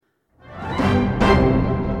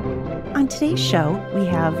today's show, we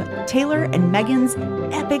have Taylor and Megan's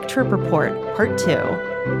Epic Trip Report, Part 2.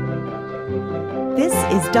 This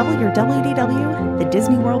is WDW, the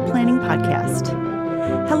Disney World Planning Podcast.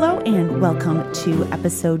 Hello and welcome to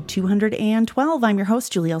episode 212. I'm your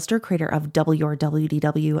host, Julie Elster, creator of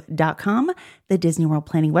WRWDW.com, the Disney World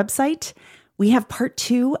Planning website. We have Part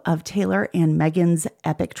 2 of Taylor and Megan's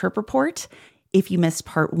Epic Trip Report. If you missed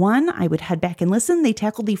Part 1, I would head back and listen. They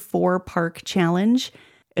tackled the 4-park challenge.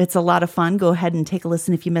 It's a lot of fun. Go ahead and take a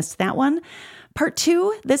listen if you missed that one. Part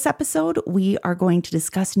 2, this episode, we are going to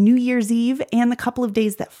discuss New Year's Eve and the couple of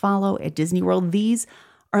days that follow at Disney World. These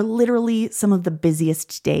are literally some of the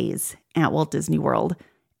busiest days at Walt Disney World,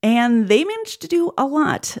 and they managed to do a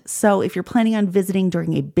lot. So if you're planning on visiting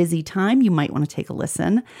during a busy time, you might want to take a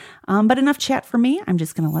listen. But enough chat for me. I'm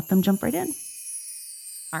just going to let them jump right in.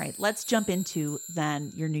 All right, let's jump into then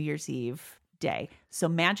your New Year's Eve day. So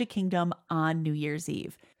Magic Kingdom on New Year's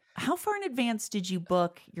Eve. How far in advance did you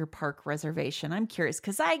book your park reservation? I'm curious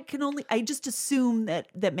because I just assume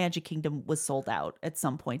that Magic Kingdom was sold out at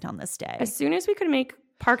some point on this day. As soon as we could make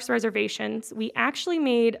parks reservations, we actually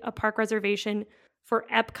made a park reservation for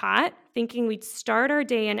Epcot, thinking we'd start our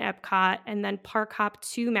day in Epcot and then park hop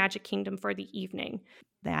to Magic Kingdom for the evening.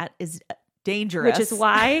 That is dangerous. Which is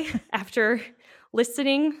why, after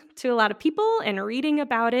listening to a lot of people and reading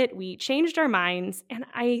about it, we changed our minds. And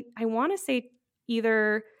I want to say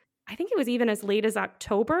I think it was even as late as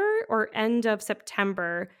October or end of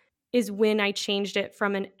September is when I changed it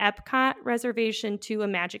from an Epcot reservation to a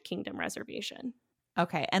Magic Kingdom reservation.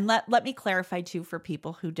 Okay. And let me clarify too for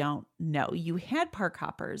people who don't know. You had park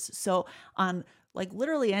hoppers. So on like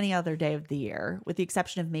literally any other day of the year, with the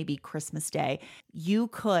exception of maybe Christmas Day, you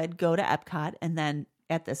could go to Epcot and then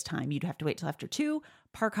at this time you'd have to wait till after 2,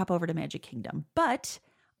 park hop over to Magic Kingdom. But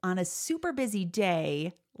on a super busy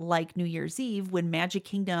day like New Year's Eve, when Magic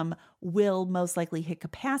Kingdom will most likely hit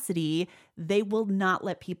capacity, they will not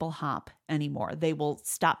let people hop anymore. They will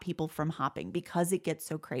stop people from hopping because it gets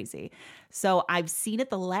so crazy. So I've seen it.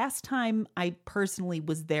 The last time I personally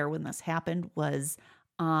was there when this happened was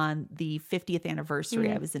on the 50th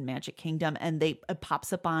anniversary. I was in Magic Kingdom, and it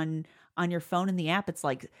pops up on your phone in the app. It's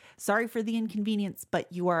like, sorry for the inconvenience, but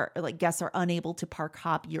you are like guests are unable to park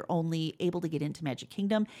hop. You're only able to get into Magic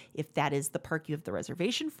Kingdom if that is the park you have the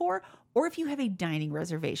reservation for, or if you have a dining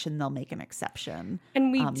reservation, they'll make an exception.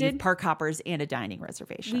 And you have park hoppers and a dining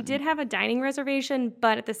reservation. We did have a dining reservation,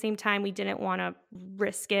 but at the same time, we didn't want to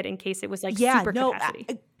risk it in case it was like super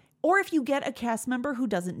capacity. Or if you get a cast member who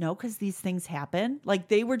doesn't know, because these things happen, like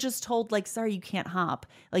they were just told, like, sorry, you can't hop.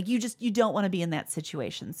 Like you don't want to be in that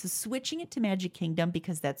situation. So switching it to Magic Kingdom,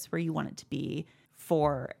 because that's where you want it to be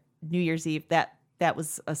for New Year's Eve, that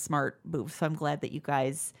was a smart move. So I'm glad that you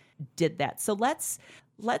guys did that. So let's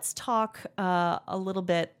talk a little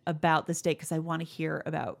bit about this day, because I want to hear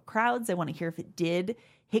about crowds. I want to hear if it did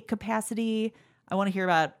hit capacity. I want to hear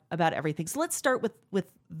about everything. So let's start with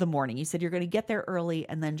the morning. You said you're going to get there early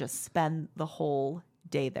and then just spend the whole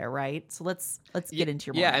day there, right? So let's get into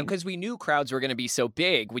your morning. Yeah, and because we knew crowds were going to be so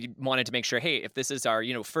big, we wanted to make sure, hey, if this is our,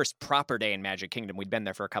 first proper day in Magic Kingdom, we'd been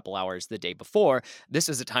there for a couple hours the day before. This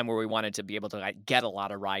is a time where we wanted to be able to get a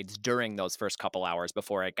lot of rides during those first couple hours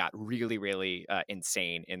before it got really, really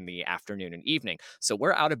insane in the afternoon and evening. So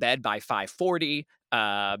we're out of bed by 5:40.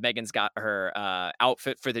 Megan's got her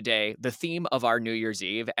outfit for the day. The theme of our New Year's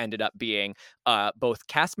Eve ended up being both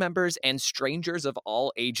cast members and strangers of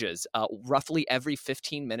all ages, roughly every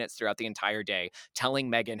 15 minutes throughout the entire day, telling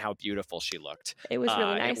Megan how beautiful she looked. It was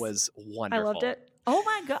really nice. It was wonderful. I loved it. Oh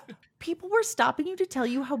my God. People were stopping you to tell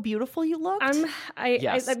you how beautiful you looked?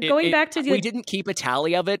 Yes. I'm going back to we didn't keep a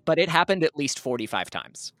tally of it, but it happened at least 45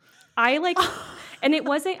 times. And it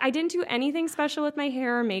wasn't, I didn't do anything special with my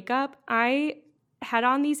hair or makeup. I had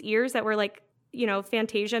on these ears that were like,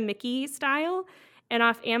 Fantasia Mickey style. And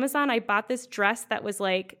off Amazon, I bought this dress that was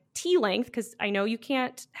like T-length, because I know you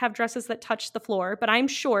can't have dresses that touch the floor, but I'm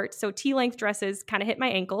short, so T-length dresses kind of hit my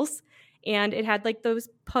ankles. And it had like those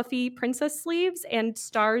puffy princess sleeves and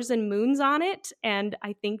stars and moons on it. And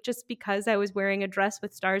I think just because I was wearing a dress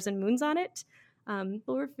with stars and moons on it,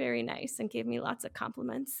 people were very nice and gave me lots of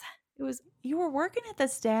compliments. You were working at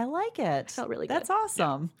this day. I like it. It felt really good. That's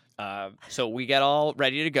awesome. So we get all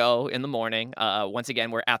ready to go in the morning. Once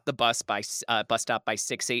again, we're at the bus stop by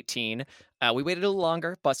 6:18. We waited a little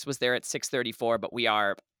longer. Bus was there at 6:34, but we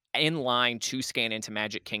are in line to scan into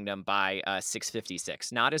Magic Kingdom by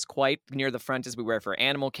 6:56. Not as quite near the front as we were for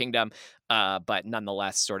Animal Kingdom, but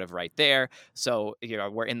nonetheless sort of right there. So,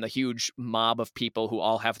 we're in the huge mob of people who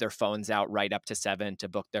all have their phones out right up to 7 to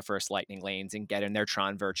book their first lightning lanes and get in their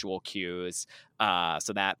Tron virtual queues.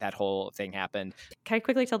 So that whole thing happened. Can I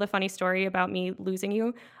quickly tell the funny story about me losing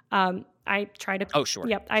you? I try to. Oh, sure.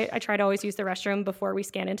 Yep. I try to always use the restroom before we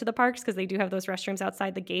scan into the parks because they do have those restrooms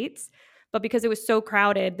outside the gates. But because it was so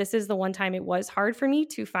crowded, this is the one time it was hard for me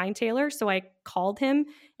to find Taylor. So I called him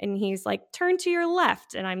and he's like, turn to your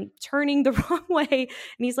left. And I'm turning the wrong way.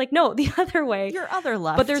 And he's like, no, the other way. Your other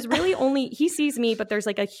left. But there's really only, he sees me, but there's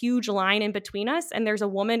like a huge line in between us. And there's a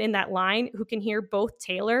woman in that line who can hear both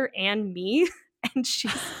Taylor and me. And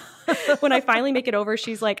she's, when I finally make it over,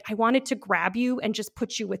 she's like, I wanted to grab you and just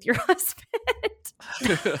put you with your husband.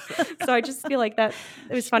 So I just feel like that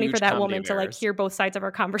it was funny Huge for that comedy woman of to like errors. hear both sides of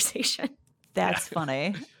our conversation. That's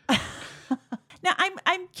funny. Now,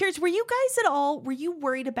 I'm curious, were you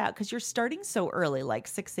worried about, because you're starting so early, like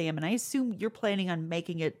 6 a.m., and I assume you're planning on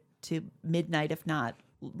making it to midnight, if not,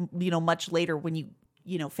 much later when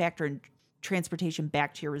you factor in transportation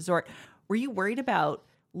back to your resort. Were you worried about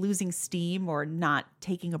losing steam or not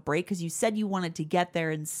taking a break? Because you said you wanted to get there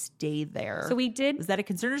and stay there. So we did. Was that a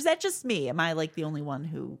concern, or is that just me? Am I like the only one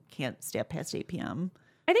who can't stay up past 8 p.m.?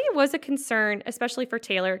 I think it was a concern, especially for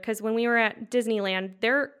Taylor, because when we were at Disneyland,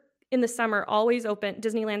 they're in the summer always open.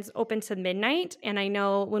 Disneyland's open to midnight. And I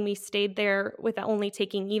know when we stayed there with only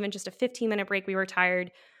taking even just a 15-minute break, we were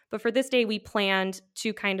tired. But for this day, we planned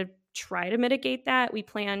to kind of try to mitigate that. We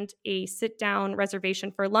planned a sit-down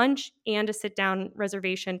reservation for lunch and a sit-down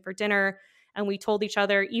reservation for dinner. And we told each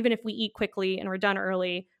other, even if we eat quickly and we're done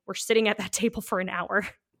early, we're sitting at that table for an hour.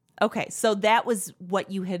 Okay, so that was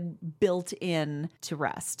what you had built in to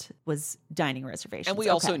Rest, was dining reservations. And we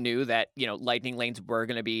also knew that, lightning lanes were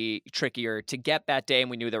going to be trickier to get that day,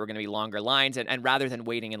 and we knew there were going to be longer lines. And rather than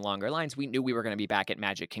waiting in longer lines, we knew we were going to be back at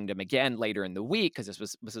Magic Kingdom again later in the week, because this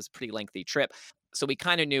was a pretty lengthy trip. So we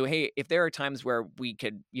kind of knew, hey, if there are times where we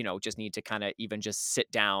could, just need to kind of even just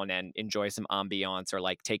sit down and enjoy some ambiance, or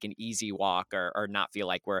like take an easy walk, or not feel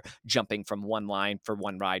like we're jumping from one line for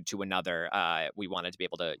one ride to another, we wanted to be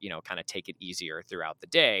able to, kind of take it easier throughout the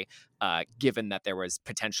day, given that there was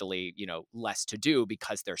potentially, less to do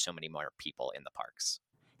because there's so many more people in the parks.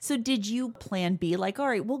 So did you plan B, like, all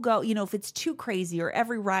right, we'll go, if it's too crazy or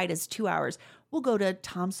every ride is 2 hours, we'll go to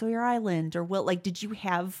Tom Sawyer Island, or did you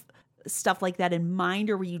have stuff like that in mind,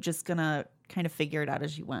 or were you just gonna kind of figure it out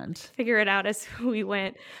as you went? Figure it out as we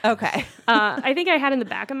went. Okay. I think I had in the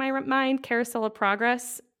back of my mind Carousel of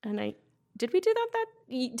Progress, and did we do that?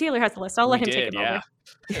 Taylor has the list. I'll let him take it over.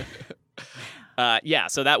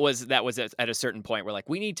 So that was at a certain point where, like,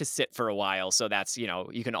 we need to sit for a while. So that's,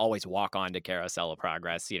 you can always walk on to Carousel of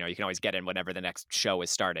Progress. You can always get in whenever the next show is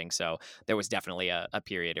starting. So there was definitely a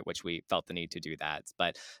period at which we felt the need to do that.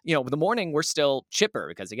 But, the morning we're still chipper,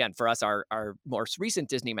 because again, for us, our most recent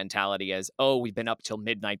Disney mentality is, oh, we've been up till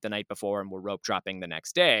midnight the night before and we're rope dropping the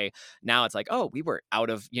next day. Now it's like, oh, we were out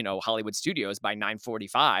of, Hollywood Studios by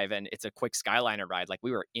 9:45 and it's a quick Skyliner ride. Like,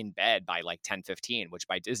 we were in bed by like 10:15, which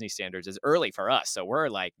by Disney standards is early for us. So we're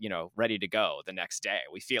like, ready to go the next day.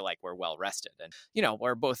 We feel like we're well rested, and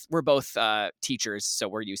we're both teachers, so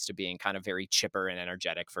we're used to being kind of very chipper and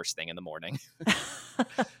energetic first thing in the morning.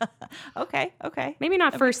 Okay. Maybe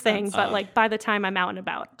not That first makes thing, sense. but like by the time I'm out and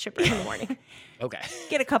about, chipper in the morning. Okay.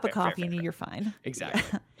 Get a cup of Fair, coffee fair. and you're fine. Exactly.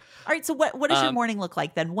 All right, so what does your morning look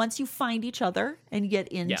like then, once you find each other and get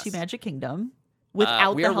into Yes. Magic Kingdom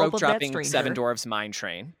without we the are help rope of that dropping stranger? Seven Dwarfs Mine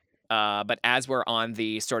Train. But as we're on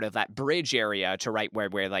the sort of that bridge area to right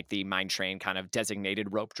where like the mine train kind of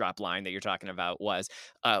designated rope drop line that you're talking about was,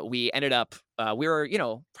 we ended up, we were,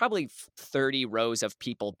 probably 30 rows of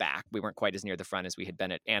people back. We weren't quite as near the front as we had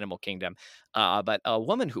been at Animal Kingdom. But a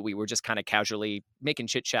woman who we were just kind of casually making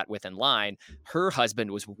chit chat with in line, her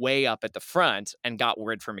husband was way up at the front and got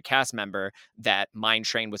word from a cast member that Mine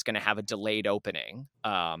Train was going to have a delayed opening.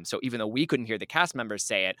 So even though we couldn't hear the cast members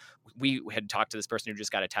say it, we had talked to this person who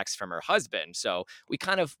just got a text from her husband. So we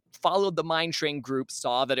kind of followed the Mine Train group,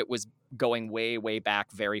 saw that it was going way, way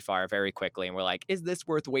back very far, very quickly. And we're like, is this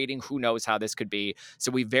worth waiting? Who knows how this could be?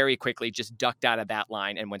 So we very quickly just ducked out of that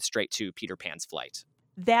line and went straight to Peter Pan's flight.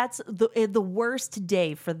 That's the worst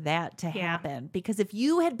day for that to Yeah. happen, because if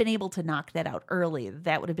you had been able to knock that out early,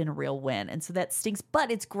 that would have been a real win. And so that stinks,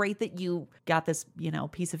 but it's great that you got this,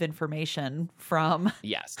 piece of information from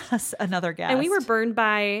Yes. another guest. And we were burned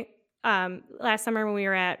by last summer when we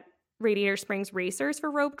were at Radiator Springs Racers for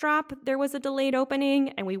rope drop. There was a delayed opening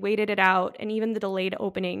and we waited it out. And even the delayed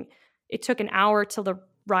opening, it took an hour till the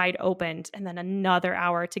ride opened and then another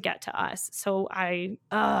hour to get to us. So I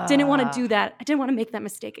didn't want to do that. I didn't want to make that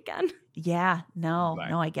mistake again. Yeah, no, Right.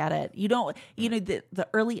 no, I get it. You don't, the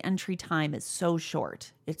early entry time is so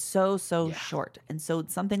short. It's so Yeah. short. And so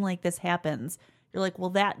something like this happens, you're like,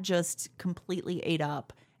 well, that just completely ate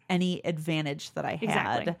up any advantage that I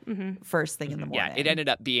had Exactly. first thing in the morning. Yeah, it ended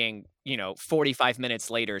up being, 45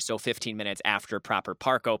 minutes later, so 15 minutes after proper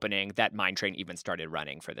park opening, that mine train even started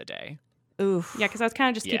running for the day. Oof. Yeah, because I was kind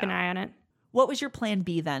of just keeping Yeah. an eye on it. What was your plan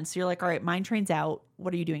B then? So you're like, all right, mine train's out.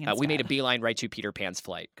 What are you doing instead? We made a beeline right to Peter Pan's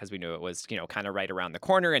flight because we knew it was, kind of right around the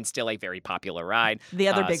corner and still a very popular ride. The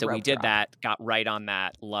other big So we rope did drop. that, got right on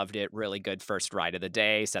that, loved it. Really good first ride of the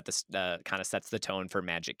day. Kind of sets the tone for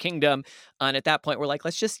Magic Kingdom. And at that point, we're like,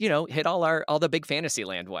 let's just hit all the big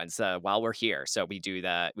Fantasyland ones while we're here. So we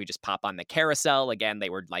just pop on the carousel again. They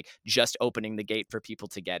were like just opening the gate for people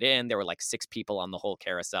to get in. There were like 6 people on the whole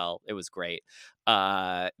carousel. It was great.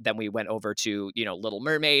 Then we went over to Little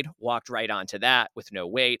Mermaid, walked right onto that with no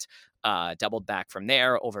wait. Doubled back from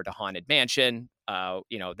there over to Haunted Mansion.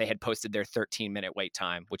 They had posted their 13-minute wait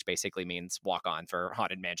time, which basically means walk on for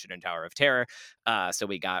Haunted Mansion and Tower of Terror. So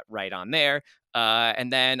we got right on there.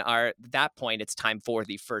 And then at that point, it's time for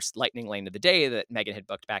the first lightning lane of the day that Megan had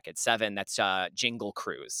booked back at 7. That's Jingle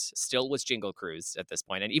Cruise. Still was Jingle Cruise at this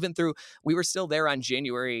point. And even we were still there on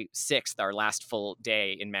January 6th, our last full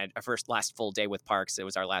day last full day with parks. It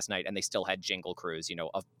was our last night, and they still had Jingle Cruise,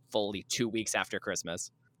 a fully 2 weeks after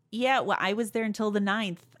Christmas. Yeah, well, I was there until the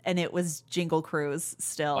 9th, and it was Jingle Cruise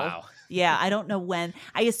still. Wow. Yeah, I don't know when.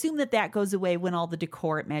 I assume that goes away when all the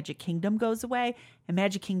decor at Magic Kingdom goes away, and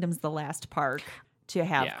Magic Kingdom's the last park to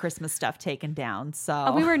have Christmas stuff taken down.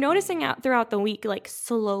 So We were noticing out throughout the week, like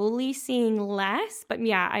slowly seeing less. But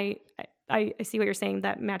yeah, I see what you're saying,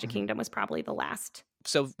 that Magic Kingdom was probably the last.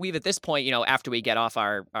 So we've at this point, after we get off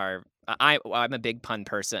I'm a big pun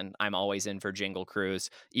person. I'm always in for Jingle Cruise.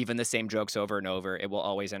 Even the same jokes over and over. It will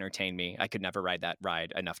always entertain me. I could never ride that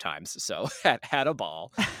ride enough times. So had a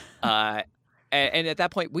ball. And at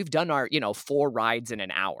that point, we've done our, 4 rides in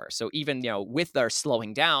an hour. So even, with our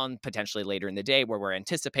slowing down potentially later in the day where we're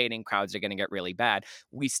anticipating crowds are going to get really bad,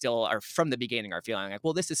 we still are from the beginning are feeling like,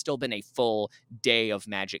 well, this has still been a full day of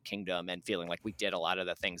Magic Kingdom and feeling like we did a lot of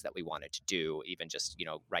the things that we wanted to do, even just,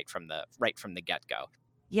 right from the get-go.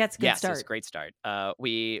 yeah, it's a good start. It's a great start.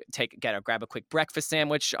 We grab a quick breakfast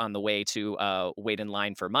sandwich on the way to wait in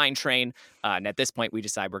line for Mine Train. And at this point, we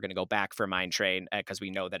decide we're going to go back for Mine Train because we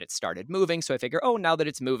know that it started moving. So I figure, now that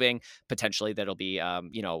it's moving, potentially that'll be,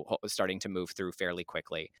 starting to move through fairly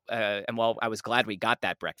quickly. And while I was glad we got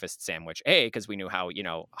that breakfast sandwich, because we knew how,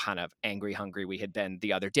 kind of hungry we had been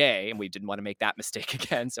the other day, and we didn't want to make that mistake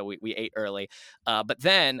again. So we ate early. But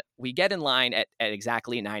then we get in line at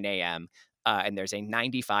exactly 9 a.m. And there's a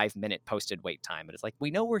 95-minute posted wait time. And it's like, we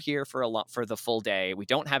know we're here for the full day. We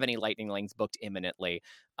don't have any lightning lanes booked imminently.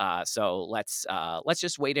 So let's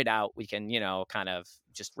just wait it out. We can, kind of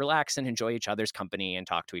just relax and enjoy each other's company and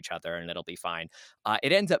talk to each other, and it'll be fine.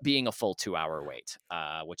 It ends up being a full 2-hour wait,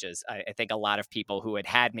 which is, I think a lot of people who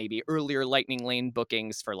had maybe earlier lightning lane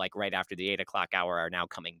bookings for like right after the 8 o'clock hour are now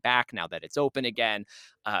coming back now that it's open again.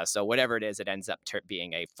 So whatever it is, it ends up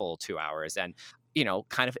being a full 2 hours. And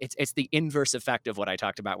kind of it's the inverse effect of what I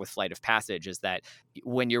talked about with Flight of Passage, is that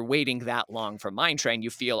when you're waiting that long for Mine Train, you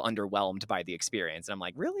feel underwhelmed by the experience. And I'm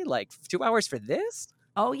like, really? Like 2 hours for this?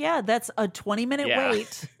 Oh, yeah, that's a 20-minute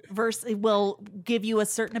wait versus will give you a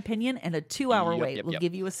certain opinion, and a 2-hour wait will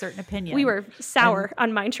give you a certain opinion. We were sour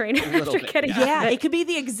on Mine Train after getting Yeah, it could be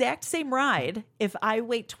the exact same ride. If I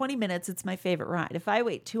wait 20 minutes, it's my favorite ride. If I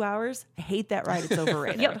wait 2 hours, I hate that ride. It's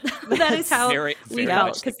overrated. Yep, that is how very we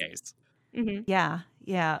much felt. the case. Mm-hmm.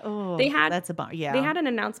 Yeah. Oh, that's a bummer. Yeah, they had an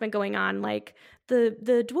announcement going on like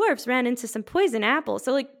the dwarves ran into some poison apples.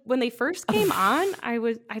 So like when they first came on,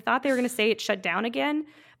 I thought they were going to say it shut down again,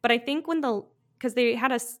 but I think because they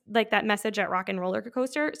had that message at Rock and Roller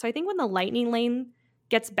Coaster. So I think when the lightning lane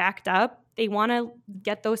gets backed up, they want to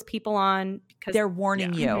get those people on because they're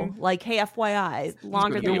warning you, like, hey, FYI,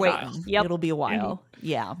 longer you're than waiting. Yep. It'll be a while. Mm-hmm.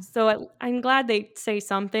 Yeah. So I'm glad they say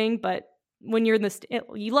something, but when you're in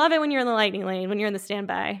you love it when you're in the lightning lane. When you're in the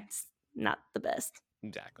standby, it's not the best.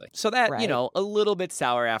 Exactly. So that, a little bit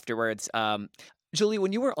sour afterwards. Julie,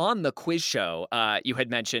 when you were on the quiz show, you had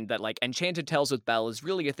mentioned that like Enchanted Tales with Belle is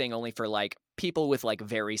really a thing only for like people with like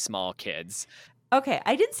very small kids. Okay,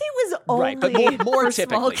 I didn't say it was only right, but more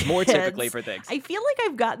for typically for things. I feel like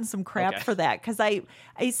I've gotten some crap for that because I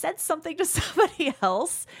said something to somebody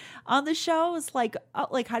else on the show. It was like,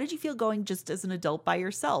 how did you feel going just as an adult by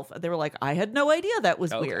yourself? And they were like, I had no idea that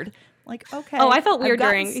was weird. Like, okay. Oh, I felt weird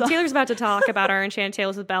I've gotten during Taylor's about to talk about our Enchanted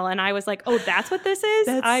Tales with Belle, and I was like, oh, that's what this is?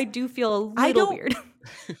 I do feel a little weird.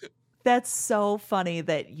 That's so funny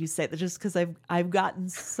that you say that, just because I've gotten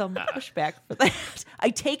some pushback for that. I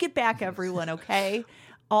take it back, everyone, okay?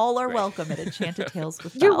 All are welcome at Enchanted Tales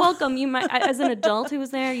with Belle. You're welcome. You might, as an adult who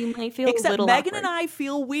was there, you might feel a little Megan awkward. and I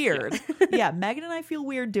feel weird. Yeah, Megan and I feel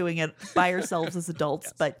weird doing it by ourselves as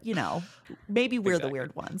adults, but maybe we're the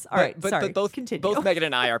weird ones. All right, sorry. But continue. both Megan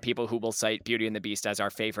and I are people who will cite Beauty and the Beast as our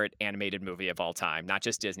favorite animated movie of all time. Not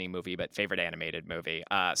just Disney movie, but favorite animated movie.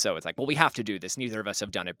 So it's like, well, we have to do this. Neither of us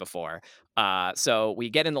have done it before. So we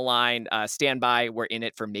get in the line, stand by. We're in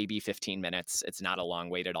it for maybe 15 minutes. It's not a long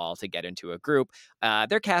wait at all to get into a group.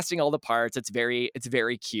 They're casting all the parts. It's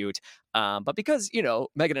very cute. But because,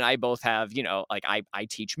 Megan and I both have, like I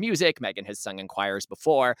teach music. Megan has sung in choirs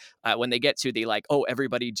before. When they get to the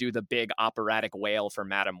everybody do the big operatic wail for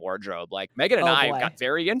Madame Wardrobe, like Megan and I got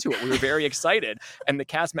very into it. We were very excited. And the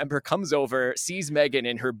cast member comes over, sees Megan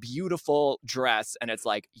in her beautiful dress. And it's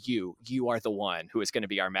like, you are the one who is going to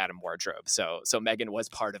be our Madame Wardrobe. So Megan was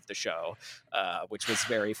part of the show, which was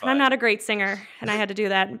very fun. I'm not a great singer, and I had to do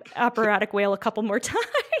that operatic wail a couple more times.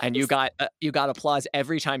 And you got applause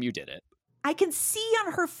every time you did it. I can see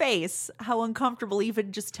on her face how uncomfortable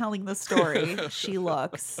even just telling the story she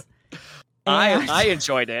looks. I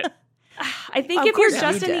enjoyed it. I think if you're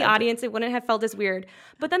just in the audience, it wouldn't have felt as weird.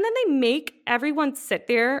 But then they make everyone sit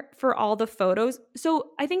there for all the photos.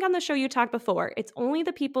 So I think on the show you talked before, it's only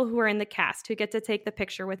the people who are in the cast who get to take the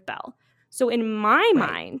picture with Belle. So in my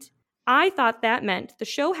mind, I thought that meant the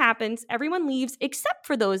show happens, everyone leaves except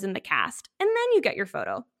for those in the cast, and then you get your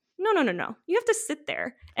photo. No. You have to sit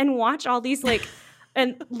there and watch all these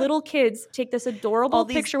and little kids take this adorable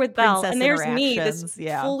picture with Belle. And there's me, this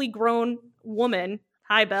fully grown woman.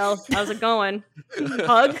 Hi, Belle. How's it going?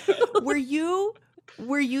 Hug. Were you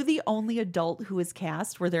the only adult who was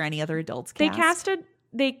cast? Were there any other adults cast?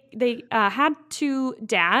 They had two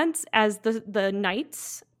dads as the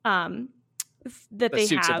knights that they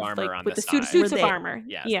suits have of armor on with the the side. suits of armor.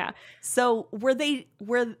 Yes. Yeah. So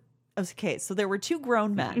okay, so there were two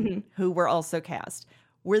grown men who were also cast.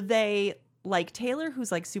 Were they like Taylor,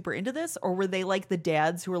 who's like super into this, or were they like the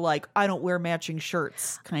dads who were like, I don't wear matching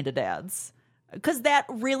shirts kind of dads? Because that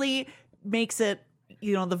really makes it,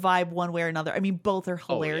 the vibe one way or another. I mean, both are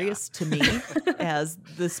hilarious to me as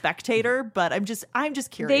the spectator, but I'm just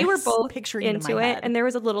curious. They were both picturing into it, and there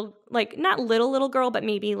was a little, not little girl, but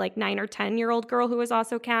maybe 9 or 10-year-old girl who was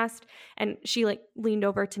also cast, and she leaned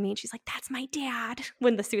over to me and she's like, "That's my dad."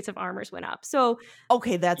 When the suits of armors went up, so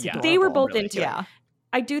okay, that's adorable. They were both into it.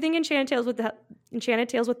 I do think Enchanted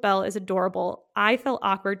Tales with Belle is adorable. I felt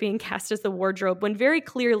awkward being cast as the wardrobe when very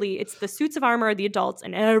clearly it's the suits of armor are the adults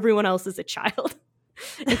and everyone else is a child.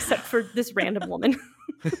 Except for this random woman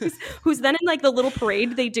who's then in the little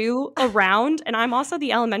parade they do around. And I'm also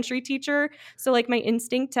the elementary teacher. So my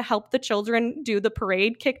instinct to help the children do the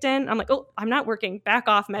parade kicked in. I'm like, oh, I'm not working. Back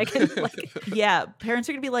off, Megan. Yeah. Parents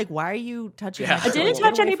are going to be like, why are you touching I didn't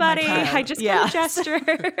touch anybody. I just kind of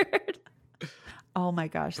gestured. Oh my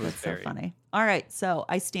gosh. That's so funny. All right. So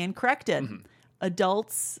I stand corrected. Mm-hmm.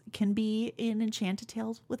 Adults can be in Enchanted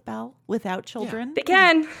Tales with Belle without children. Yeah, they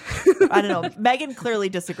can. I don't know. Megan clearly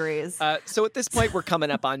disagrees. So at this point, we're coming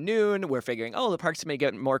up on noon. We're figuring, the parks may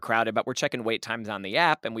get more crowded, but we're checking wait times on the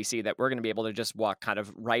app, and we see that we're going to be able to just walk kind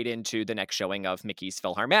of right into the next showing of Mickey's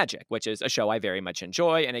PhilharMagic, which is a show I very much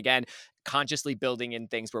enjoy. And again, consciously building in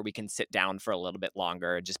things where we can sit down for a little bit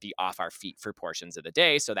longer and just be off our feet for portions of the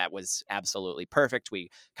day. So that was absolutely perfect. We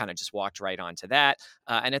kind of just walked right onto that.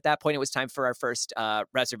 And at that point, it was time for our first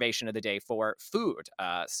reservation of the day for food.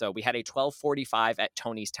 So we had a 12:45 at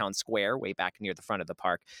Tony's Town Square, way back near the front of the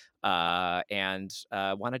park, and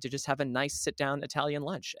wanted to just have a nice sit-down Italian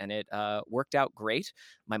lunch. And it worked out great.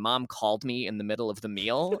 My mom called me in the middle of the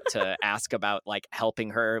meal to ask about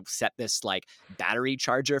helping her set this battery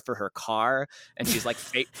charger for her car. And she's like,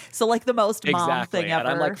 so the most mom thing ever.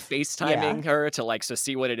 And I'm FaceTiming her to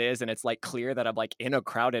see what it is. And it's clear that I'm in a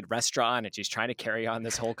crowded restaurant and she's trying to carry on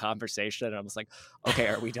this whole conversation. And I was like, okay,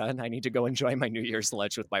 are we done? I need to go enjoy my New Year's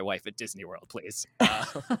lunch with my wife at Disney World, please.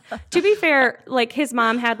 To be fair, his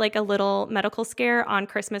mom had a little medical scare on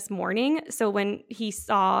Christmas morning. So when he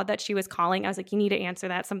saw that she was calling, I was like, you need to answer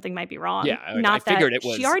that. Something might be wrong. Yeah, I figured it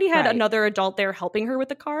was. She already had another adult there helping her with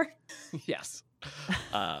the car. Yes.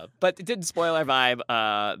 But it didn't spoil our vibe.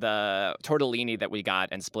 The tortellini that we got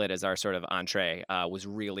and split as our sort of entree was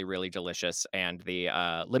really, really delicious. And the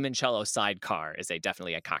limoncello sidecar is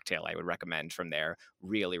definitely a cocktail I would recommend from there.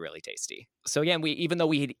 Really, really tasty. So again, even though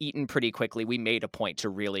we had eaten pretty quickly, we made a point to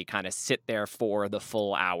really kind of sit there for the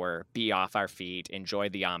full hour, be off our feet, enjoy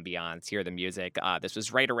the ambiance, hear the music. This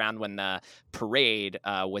was right around when the parade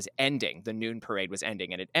was ending. The noon parade was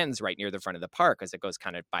ending, and it ends right near the front of the park as it goes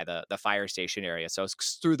kind of by the fire station area. So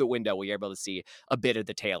through the window, we were able to see a bit of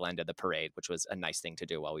the tail end of the parade, which was a nice thing to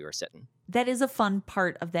do while we were sitting. That is a fun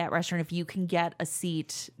part of that restaurant. If you can get a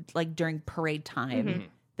seat like during parade time,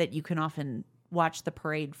 that you can often watch the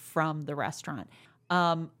parade from the restaurant.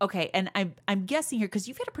 Okay, and I'm guessing here, because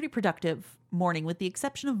you've had a pretty productive morning, with the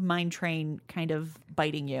exception of Mine Train kind of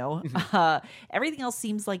biting you. Everything else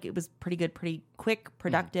seems like it was pretty good, pretty quick,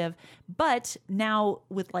 productive. But now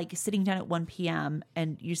with like sitting down at 1 p.m.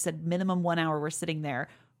 and you said minimum 1 hour we're sitting there,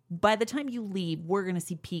 by the time you leave, we're going to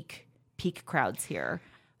see peak crowds here.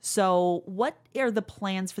 So what are the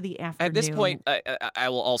plans for the afternoon? At this point, I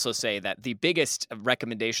will also say that the biggest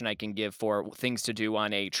recommendation I can give for things to do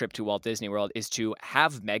on a trip to Walt Disney World is to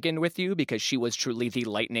have Megan with you, because she was truly the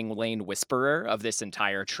lightning lane whisperer of this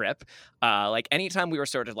entire trip. Like anytime we were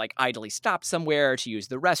sort of like idly stopped somewhere to use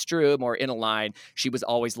the restroom or in a line, she was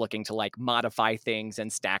always looking to like modify things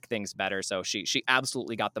and stack things better. So she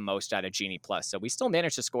absolutely got the most out of Genie Plus. So we still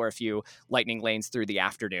managed to score a few lightning lanes through the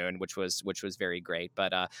afternoon, which was very great.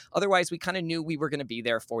 But otherwise, we kind of knew we were going to be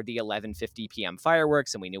there for the 11:50 p.m.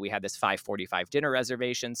 fireworks, and we knew we had this 5:45 dinner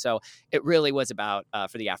reservation. So it really was about,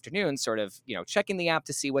 for the afternoon, sort of, checking the app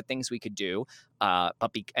to see what things we could do.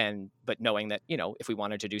 But knowing that, if we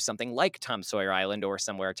wanted to do something like Tom Sawyer Island or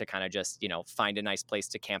somewhere to kind of just, find a nice place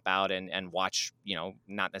to camp out and watch,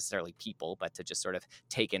 not necessarily people, but to just sort of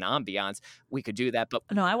take in ambiance, we could do that. But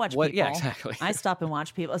no, I watch people. Yeah, exactly. I stop and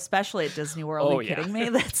watch people, especially at Disney World. Are you kidding me?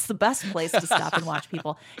 That's the best place to stop and watch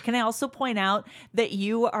people. Can I also point out that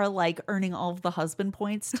you are like earning all of the husband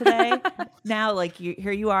points today? Now, like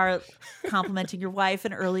here you are complimenting your wife,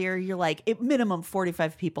 and earlier you're like, at minimum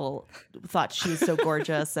 45 people thought she was so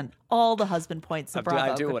gorgeous, and all the husband points. So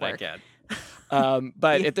bravo, I do what work. I can.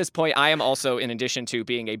 But at this point, I am also, in addition to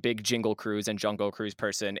being a big Jingle Cruise and Jungle Cruise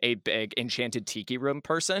person, a big Enchanted Tiki Room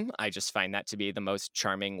person. I just find that to be the most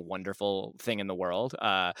charming, wonderful thing in the world.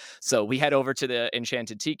 So we head over to the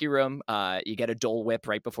Enchanted Tiki Room. You get a Dole Whip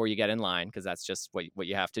right before you get in line, because that's just what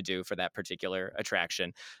you have to do for that particular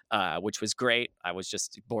attraction, which was great. I was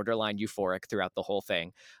just borderline euphoric throughout the whole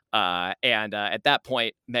thing. And at that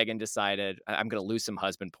point, Megan decided, I'm going to lose some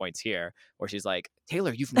husband points here, where she's like,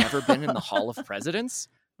 Taylor, you've never been in the Hall of Presidents?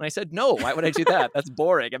 And I said, no, why would I do that? That's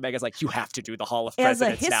boring. And Megan's like, you have to do the Hall of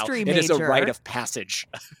Presidents now. Major, it is a rite of passage.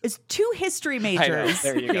 It's 2 history majors.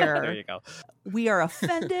 There you here. Go. There you go. We are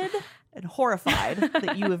offended and horrified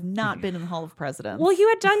that you have not been in the Hall of Presidents. Well, you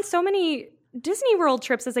had done so many Disney World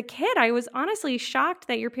trips as a kid. I was honestly shocked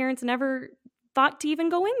that your parents never thought to even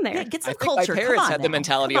go in there. Yeah, get some I think culture. My parents had now. the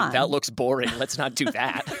mentality of, that looks boring. Let's not do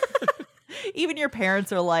that. Even your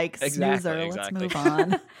parents are like, snoozer, exactly. Let's move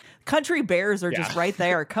on. Country bears are just right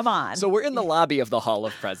there. Come on. So we're in the lobby of the Hall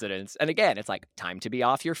of Presidents. And again, it's like time to be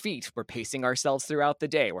off your feet. We're pacing ourselves throughout the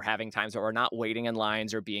day. We're having times where we're not waiting in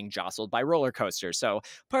lines or being jostled by roller coasters. So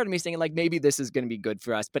part of me is thinking like, maybe this is going to be good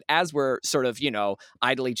for us. But as we're sort of,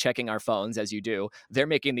 idly checking our phones, as you do, they're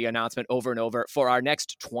making the announcement over and over for our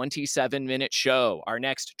next 27-minute show. Our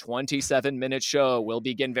next 27-minute show will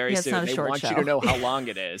begin very soon. They want you to know how long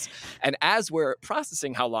it is. And as we're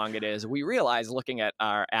processing how long it is, we realize, looking at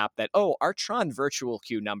our app, that, our Tron virtual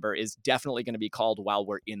queue number is definitely going to be called while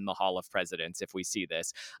we're in the Hall of Presidents if we see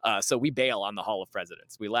this. So we bail on the Hall of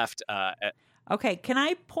Presidents. We left. Okay, can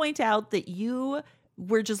I point out that you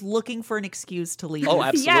were just looking for an excuse to leave? Oh,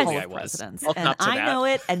 absolutely, Hall I of was. Presidents. I'll And I that. know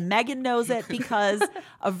it, and Megan knows it, because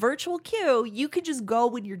a virtual queue, you could just go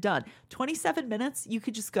when you're done. 27 minutes, you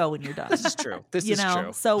could just go when you're done. This is true. This is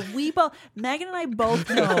true. So Megan and I both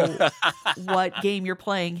know what game you're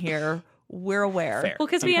playing here. We're aware. Fair. Well,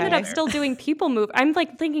 because we ended up still doing People Mover. I'm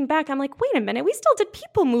like thinking back, I'm like, wait a minute, we still did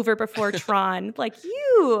People Mover before Tron. Like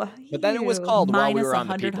But then it was called while we were on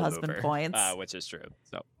the -100 People husband Mover, points. which is true.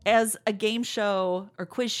 So as a game show or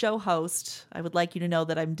quiz show host, I would like you to know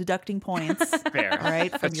that I'm deducting points. Fair. All right,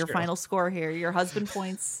 from That's your true. final score here. Your husband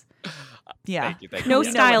points. Yeah. Thank you. no You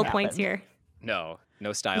know style what points happened. here.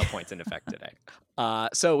 No style points in effect today.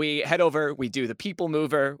 So we head over, we do the People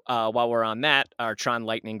Mover. While we're on that, our Tron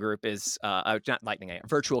Lightning group is, not Lightning,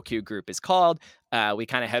 Virtual Queue group is called. We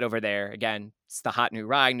kind of head over there. Again, It's the hot new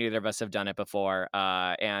ride. Neither of us have done it before.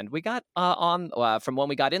 And we got from when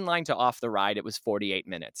we got in line to off the ride, it was 48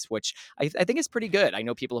 minutes, which I think is pretty good. I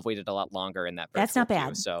know people have waited a lot longer in that. That's not bad.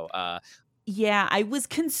 Queue, so yeah, I was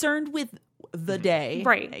concerned with the day,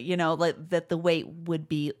 right? You know, like that the wait would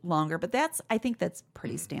be longer, but I think that's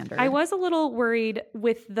pretty standard. I was a little worried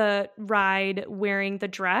with the ride wearing the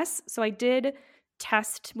dress, so I did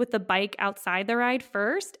test with the bike outside the ride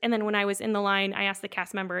first, and then when I was in the line, I asked the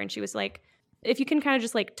cast member, and she was like, if you can kind of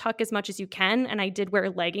just like tuck as much as you can. And I did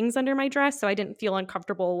wear leggings under my dress, so I didn't feel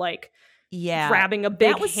uncomfortable like grabbing a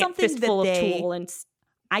big fistful of tulle. And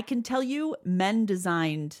I can tell you, men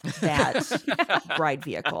designed that ride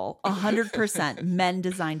vehicle. 100% men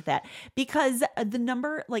designed that, because the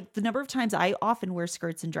number of times I often wear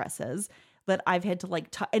skirts and dresses, but I've had to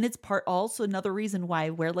and it's also another reason why I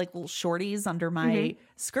wear like little shorties under my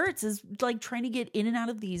skirts is like trying to get in and out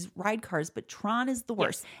of these ride cars. But Tron is the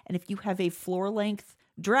worst. Yes. And if you have a floor length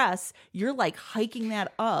dress, you're like hiking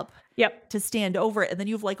that up to stand over it, and then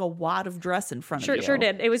you have like a wad of dress in front of you. Sure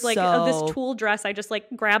did. It was like this tulle dress. I just like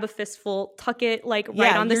grab a fistful, tuck it like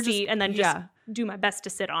right on the seat, and then just do my best to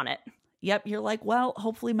sit on it. Yep. You're like, well,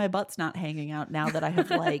 hopefully my butt's not hanging out now that I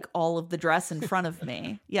have like all of the dress in front of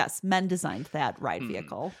me. Yes, men designed that ride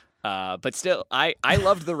vehicle. But still, I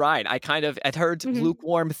loved the ride. I kind of had heard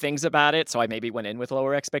lukewarm things about it, so I maybe went in with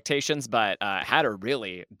lower expectations, but had a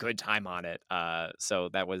really good time on it. So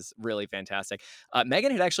that was really fantastic.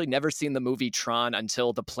 Megan had actually never seen the movie Tron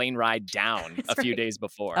until the plane ride down a few days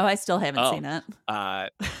before. Oh, I still haven't seen it.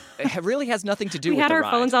 It really has nothing to do with the ride. We had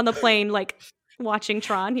our phones on the plane, like watching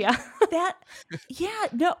Tron.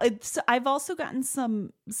 I've also gotten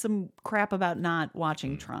some crap about not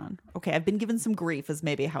watching Tron. Okay, I've been given some grief is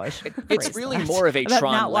maybe how I should it's really that. More of a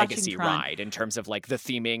Tron legacy Tron. Ride in terms of like the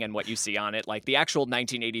theming and what you see on it. Like the actual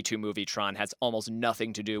 1982 movie Tron has almost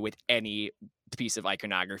nothing to do with any piece of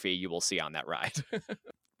iconography you will see on that ride.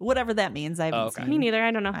 Whatever that means. I haven't seen. Me neither. I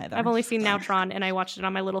don't know. Either. I've only seen Now Tron, and I watched it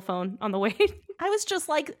on my little phone on the way. I was just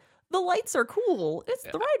like, the lights are cool. It's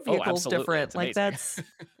the ride vehicle's different. Like that's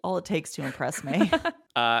all it takes to impress me.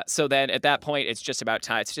 So then at that point, it's just about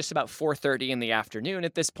time. It's just about 4:30 in the afternoon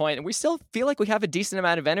at this point, and we still feel like we have a decent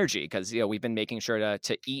amount of energy because we've been making sure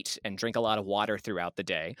to eat and drink a lot of water throughout the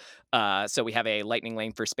day. So we have a lightning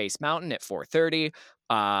lane for Space Mountain at 4:30.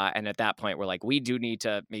 And at that point, we're like, we do need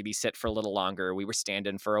to maybe sit for a little longer. We were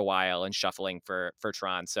standing for a while and shuffling for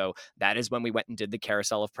Tron. So that is when we went and did the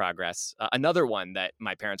Carousel of Progress. Another one that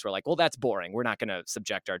my parents were like, well, that's boring. We're not going to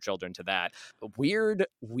subject our children to that. Weird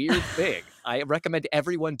thing. I recommend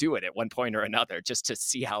everyone do it at one point or another just to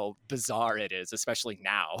see how bizarre it is, especially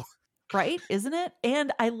now. Right? Isn't it?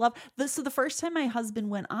 And I love this. So the first time my husband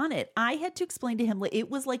went on it, I had to explain to him, it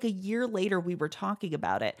was like a year later we were talking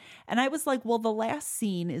about it. And I was like, well, the last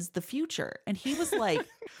scene is the future. And he was like,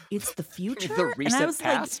 it's the future? The recent and I was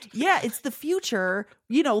past? like, yeah, it's the future,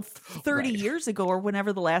 30 years ago or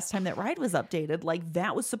whenever the last time that ride was updated. Like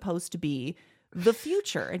that was supposed to be the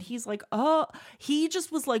future. And he's like, oh, he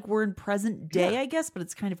just was like, we're in present day, I guess, but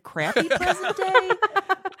it's kind of crappy present day.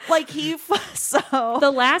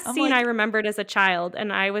 The last scene I remembered as a child,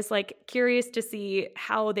 and I was like curious to see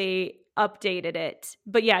how they updated it.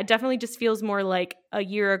 But yeah, it definitely just feels more like a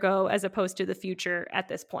year ago as opposed to the future at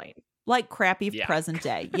this point. Like crappy present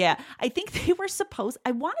day. Yeah. I think I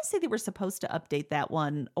want to say they were supposed to update that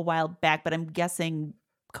one a while back, but I'm guessing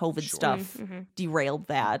COVID stuff derailed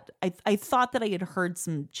that. I thought that I had heard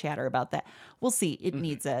some chatter about that. We'll see. It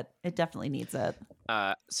needs it. It definitely needs it.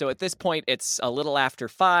 So at this point, it's a little after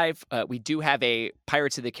 5. We do have a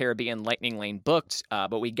Pirates of the Caribbean Lightning Lane booked,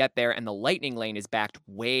 but we get there and the Lightning Lane is backed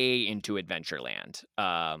way into Adventureland,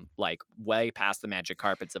 like way past the magic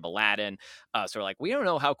carpets of Aladdin. So we're like, we don't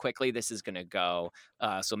know how quickly this is going to go.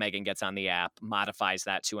 So Megan gets on the app, modifies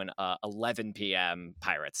that to an 11 p.m.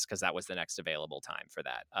 Pirates because that was the next available time for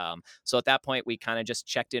that. So at that point, we kind of just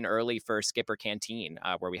checked in early for Skipper Canteen,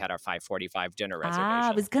 where we had our 5:45 dinner reservation.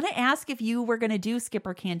 I was going to ask if you were going to do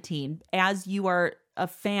Skipper Canteen, as you are a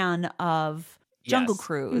fan of Jungle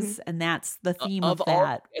Cruise, and that's the theme of that.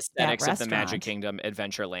 All aesthetics of the Magic Kingdom,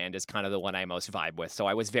 Adventureland is kind of the one I most vibe with. So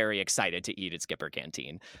I was very excited to eat at Skipper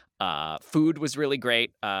Canteen. Food was really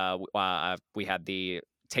great. We had the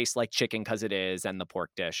taste like chicken because it is, and the pork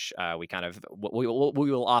dish. We kind of what we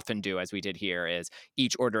will often do, as we did here, is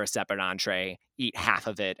each order a separate entree, eat half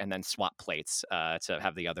of it, and then swap plates to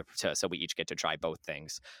have the other. So we each get to try both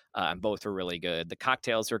things. And both were really good. The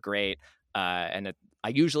cocktails were great. I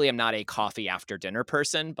usually am not a coffee after dinner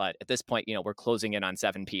person, but at this point, we're closing in on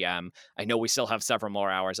 7 p.m. I know we still have several more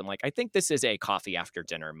hours. I'm like, I think this is a coffee after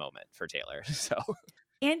dinner moment for Taylor. So.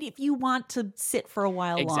 And if you want to sit for a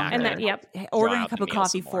while Exactly. longer, And then, yep. ordering Draw a out cup the of meal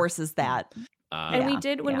coffee some more. forces that. And we Yeah,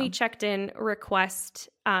 did, when yeah. we checked in, request,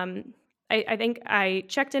 I think I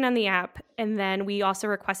checked in on the app, and then we also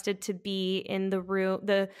requested to be in the room,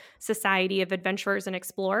 the Society of Adventurers and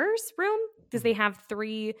Explorers room, because they have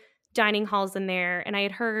 3 dining halls in there. And I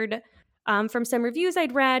had heard from some reviews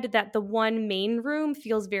I'd read that the one main room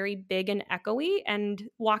feels very big and echoey, and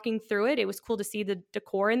walking through it, it was cool to see the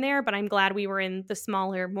decor in there, but I'm glad we were in the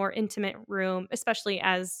smaller, more intimate room, especially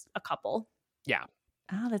as a couple. Yeah.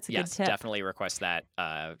 Oh, that's a Yes, good tip. definitely request that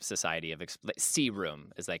Society of C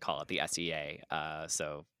room, as they call it, the SEA.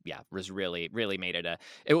 So yeah, was really made it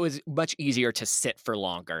it was much easier to sit for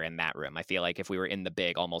longer in that room. I feel like if we were in the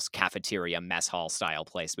big, almost cafeteria mess hall style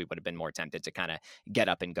place, we would have been more tempted to kind of get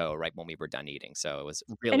up and go right when we were done eating. So it was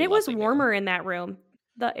really And it was lovely meal. warmer in that room.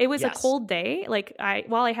 It was Yes. a cold day. Like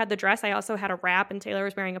while I had the dress, I also had a wrap, and Taylor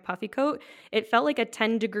was wearing a puffy coat. It felt like a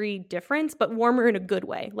 10-degree difference, but warmer in a good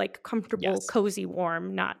way, like comfortable, Yes. cozy,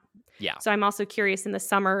 warm, not. Yeah. So I'm also curious in the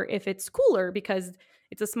summer if it's cooler, because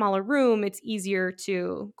it's a smaller room. It's easier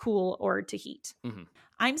to cool or to heat. Mhm.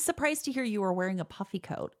 I'm surprised to hear you are wearing a puffy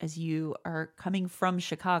coat as you are coming from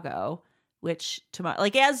Chicago, which tomorrow,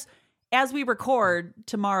 like as we record,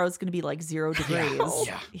 tomorrow's going to be like 0 degrees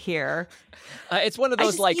Yeah. here. It's one of I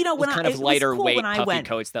those just- like you know, when kind I- of it was lighter cool weight when I puffy went.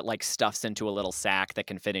 coats that like stuffs into a little sack that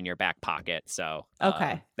can fit in your back pocket. So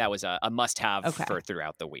Okay. that was a must-have Okay. for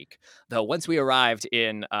throughout the week. Though once we arrived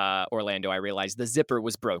in Orlando, I realized the zipper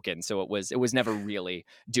was broken, so it was never really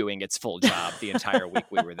doing its full job the entire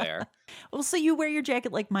week we were there. Well, so you wear your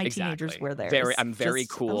jacket like my teenagers Exactly. wear theirs. I'm very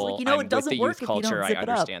Just- I was cool. like, you know, I'm it doesn't with the work youth if you don't culture. zip I it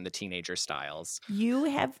up. understand the teenager styles. You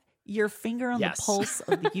have your finger on Yes. the pulse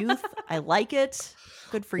of the youth. I like it.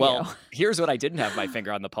 Good for Well, you. here's what I didn't have my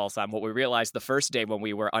finger on the pulse on. What we realized the first day when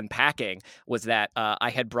we were unpacking was that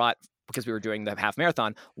I had brought, because we were doing the half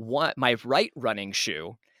marathon, my right running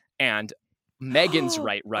shoe and Megan's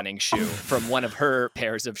right running shoe from one of her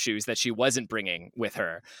pairs of shoes that she wasn't bringing with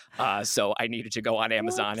her. So I needed to go on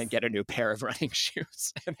Amazon and get a new pair of running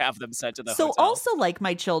shoes and have them sent to the So hotel. also, like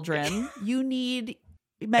my children, you need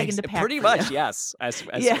Megan to pack Pretty for much, you. yes.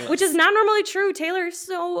 Yeah. Which is not normally true. Taylor is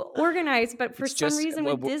so organized, but for It's some just- reason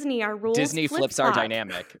with Disney, our rules Disney flips our flip-flop.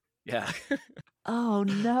 dynamic. Yeah. Oh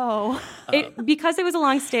no. Because it was a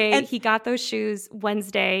long stay, And- he got those shoes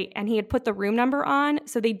Wednesday, and he had put the room number on.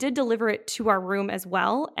 So they did deliver it to our room as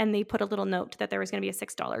well. And they put a little note that there was going to be a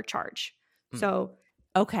 $6 charge. So,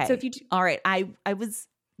 Okay. so if you All right. I was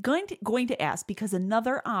going to ask, because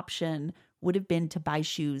another option would have been to buy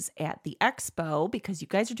shoes at the expo, because you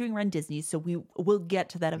guys are doing Run Disney, so we will get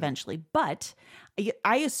to that eventually. But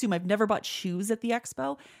I assume, I've never bought shoes at the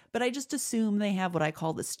expo, but I just assume they have what I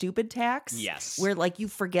call the stupid tax. Yes. Where like you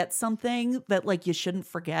forget something that like you shouldn't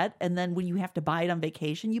forget, and then when you have to buy it on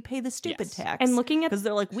vacation, you pay the stupid Yes. tax. And looking at because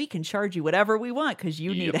they're like, we can charge you whatever we want because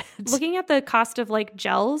you need Yep. it. looking at the cost of like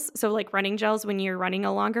gels, so like running gels when you're running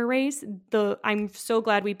a longer race, I'm so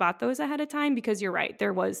glad we bought those ahead of time, because you're right,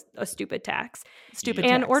 there was a stupid tax. Stupid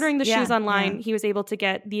And tax. ordering the Yeah, shoes online, yeah. he was able to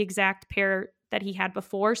get the exact pair that he had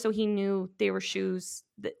before, so he knew they were shoes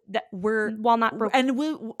that We're while not broken. and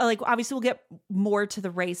we like obviously we'll get more to the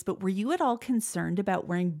race, but were you at all concerned about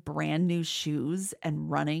wearing brand new shoes and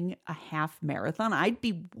running a half marathon? I'd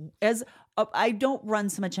be I don't run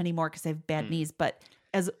so much anymore because I have bad knees, but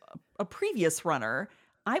as a previous runner,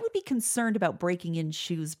 I would be concerned about breaking in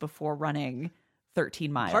shoes before running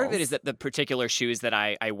 13 miles. Part of it is that the particular shoes that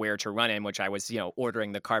I wear to run in, which I was,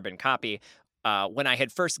 ordering the carbon copy, when I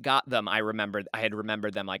had first got them, I had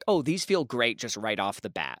remembered them like, oh, these feel great just right off the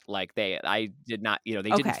bat. Like I did not, they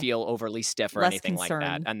didn't Okay. feel overly stiff or Less anything like that.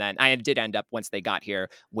 concern. And then I did end up, once they got here,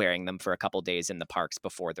 wearing them for a couple days in the parks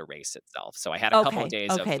before the race itself. So I had a couple of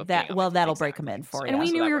days Okay, of being on my feet. that'll break them in for So- you. And we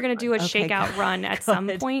so knew that we were worked going to do a fine. Okay, shakeout good. run at some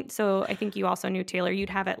Good. point. So I think you also knew, Taylor, you'd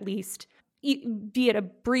have at least, be it a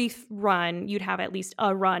brief run, you'd have at least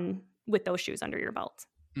a run with those shoes under your belt.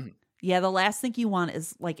 Yeah, the last thing you want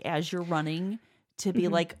is like as you're running to be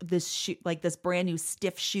Mhm. like this shoe, like this brand new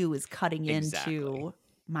stiff shoe is cutting Exactly. into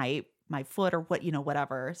my foot or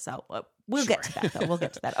whatever. So we'll get to Sure. that though. We'll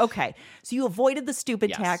get to that. Okay, so you avoided the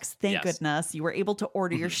stupid Yes, tax. Thank yes. goodness you were able to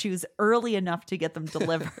order your Mhm. shoes early enough to get them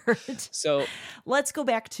delivered. So Let's go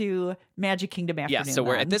back to Magic Kingdom afternoon. yeah, so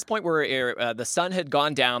we're then. at this point the sun had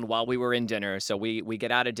gone down while we were in dinner, so we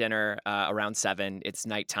get out of dinner around 7. It's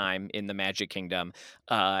nighttime in the Magic Kingdom,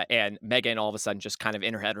 and Megan all of a sudden just kind of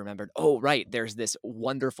in her head remembered, oh right, there's this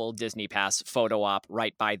wonderful Disney Pass photo op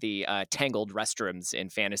right by the Tangled restrooms in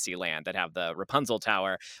Fantasyland that have the Rapunzel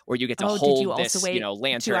Tower, where you get to Oh, did hold you also this, wait 2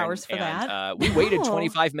 lantern. hours for And that? we waited No.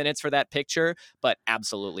 25 minutes for that picture, but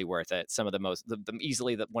absolutely worth it. Some of the most,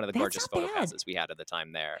 easily one of the That's gorgeous not photo bad. passes we had at the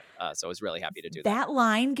time there. So I was really happy to do that. That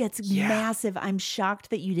line gets Yeah. massive. I'm shocked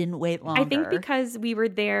that you didn't wait longer. I think because we were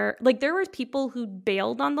there, like there were people who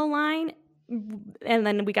bailed on the line and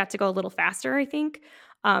then we got to go a little faster, I think.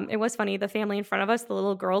 It was funny. The family in front of us, the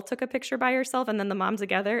little girl took a picture by herself and then the mom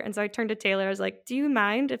together. And so I turned to Taylor. I was like, do you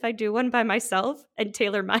mind if I do one by myself? And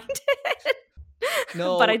Taylor minded.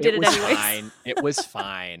 No, but I did it was anyways. fine. It was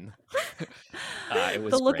fine. It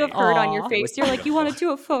was The look great. of hurt on your Aw. It was face. You're like, you want to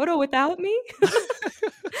beautiful. do a photo without me?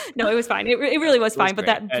 No, it was fine. It really was It was fine. But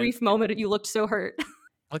great. that And brief moment, you looked so hurt.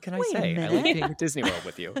 what can I Wait a say? I minute. like being at Disney World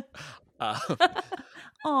with you. Uh,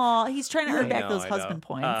 Aw, he's trying to earn back those I husband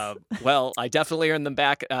points. Well, I definitely earned them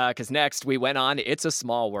back because next we went on It's a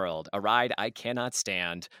Small World, a ride I cannot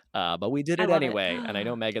stand, but we did I it love it. anyway, and I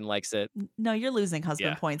know Megan likes it. No, you're losing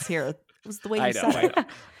husband Yeah. points here. It was the way you I know, said it. I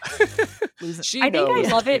know. Losing. She I think I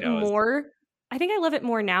knows, love she it knows. more. I think I love it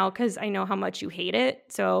more now because I know how much you hate it.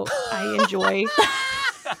 So I enjoy.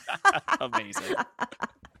 Amazing.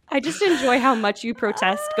 I just enjoy how much you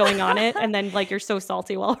protest going on it, and then like you're so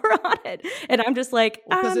salty while we're on it, and I'm just like,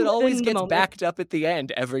 Because it always in the gets moment. backed up at the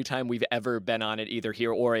end every time we've ever been on it, either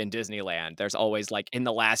here or in Disneyland. There's always like in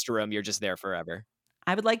the last room, you're just there forever.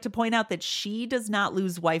 I would like to point out that she does not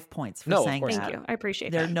lose wife points for No, of saying course that. Thank you. I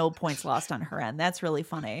appreciate There are that. no points lost on her end. That's really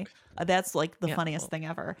funny. That's like the Yeah, funniest well. thing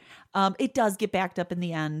ever. It does get backed up in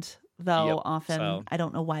the end, though. Yep, Often, so I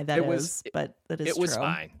don't know why that it is, was- but that is It was true.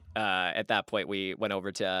 fine. At that point, we went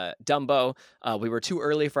over to Dumbo. We were too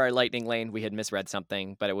early for our lightning lane. We had misread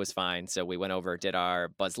something, but it was fine. So we went over, did our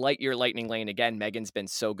Buzz Lightyear lightning lane. Again, Megan's been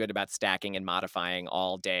so good about stacking and modifying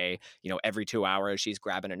all day. Every 2 hours, she's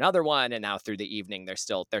grabbing another one. And now through the evening, there's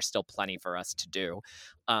still plenty for us to do.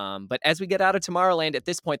 But as we get out of Tomorrowland, at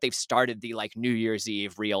this point, they've started the like New Year's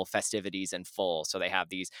Eve real festivities in full. So they have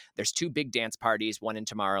there's 2 big dance parties, one in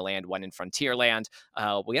Tomorrowland, one in Frontierland.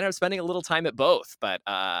 We ended up spending a little time at both, but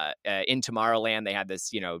in Tomorrowland, they had this,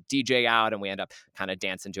 DJ out, and we end up kind of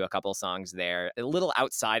dancing to a couple songs there, a little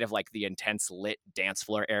outside of like the intense lit dance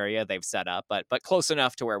floor area they've set up, but close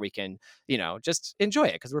enough to where we can, just enjoy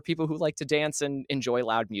it because we're people who like to dance and enjoy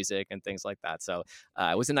loud music and things like that. So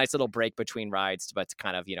it was a nice little break between rides, but to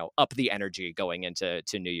kind of, up the energy going into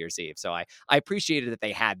New Year's Eve. So I appreciated that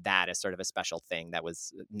they had that as sort of a special thing that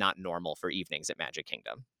was not normal for evenings at Magic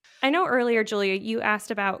Kingdom. I know earlier, Julia, you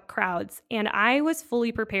asked about crowds, and I was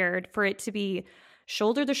fully prepared for it to be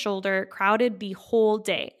shoulder to shoulder, crowded the whole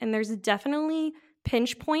day. And there's definitely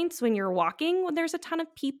pinch points when you're walking when there's a ton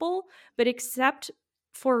of people, but except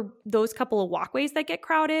for those couple of walkways that get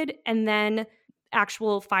crowded and then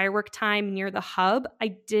actual firework time near the hub, I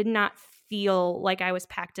did not feel like I was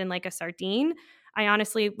packed in like a sardine. I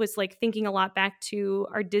honestly was like thinking a lot back to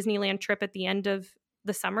our Disneyland trip at the end of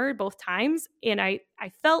the summer both times, and I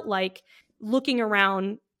felt like looking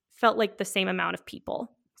around felt like the same amount of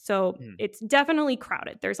people. So it's definitely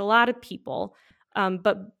crowded. There's a lot of people,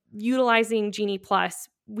 but utilizing Genie Plus,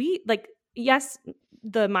 yes,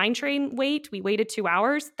 the Mine Train wait, we waited 2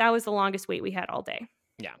 hours. That was the longest wait we had all day.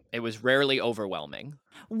 Yeah, it was rarely overwhelming.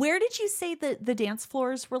 Where did you say that the dance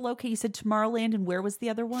floors were located? You said Tomorrowland, and where was the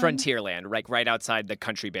other one? Frontierland, like right outside the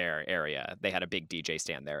Country Bear area. They had a big DJ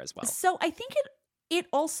stand there as well. So I think it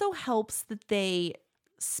also helps that they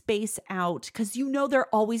space out because there are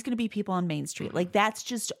always going to be people on Main Street. Like that's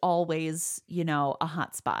just always, a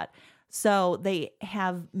hot spot. So they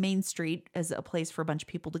have Main Street as a place for a bunch of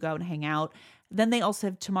people to go and hang out. Then they also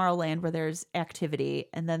have Tomorrowland where there's activity,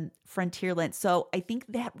 and then Frontierland. So I think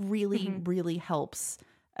that really, really helps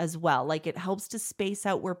as well. Like it helps to space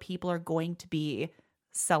out where people are going to be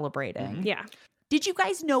celebrating. Yeah. Did you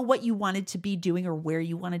guys know what you wanted to be doing or where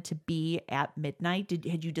you wanted to be at midnight?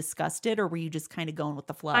 Had you discussed it, or were you just kind of going with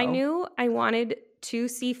the flow? I knew I wanted to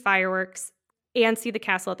see fireworks and see the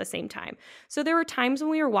castle at the same time. So there were times when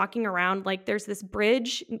we were walking around, like there's this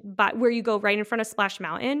bridge where you go right in front of Splash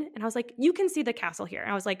Mountain. And I was like, you can see the castle here. And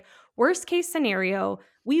I was like, worst case scenario,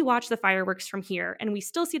 we watch the fireworks from here and we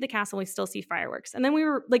still see the castle, we still see fireworks. And then we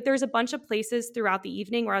were like, there's a bunch of places throughout the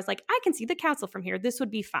evening where I was like, I can see the castle from here. This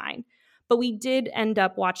would be fine. But we did end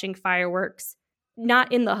up watching fireworks,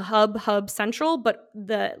 not in the hub central, but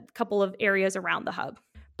the couple of areas around the hub.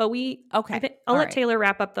 But I'll let Taylor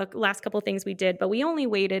wrap up the last couple of things we did, but we only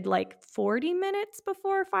waited like 40 minutes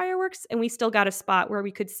before fireworks, and we still got a spot where we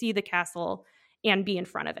could see the castle and be in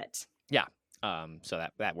front of it. Yeah. So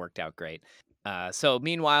that worked out great. So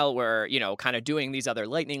meanwhile, we're, kind of doing these other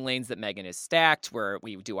lightning lanes that Megan has stacked where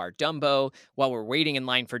we do our Dumbo. While we're waiting in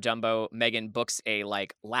line for Dumbo, Megan books a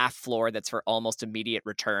laugh floor that's for almost immediate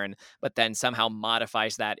return, but then somehow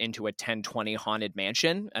modifies that into a 1020 haunted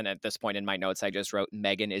mansion. And at this point in my notes, I just wrote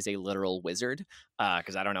Megan is a literal wizard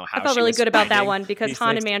because I don't know how I felt she really was good about that finding one because these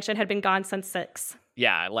Haunted things. Mansion had been gone since 6.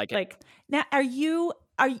 Yeah, like Now,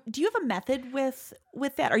 do you have a method with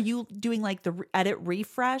that? Are you doing like the edit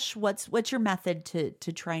refresh? What's your method to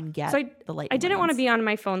try and get the lightning? I didn't want to be on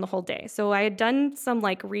my phone the whole day. So I had done some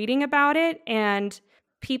reading about it, and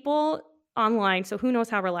people online, so who knows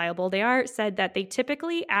how reliable they are, said that they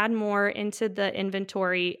typically add more into the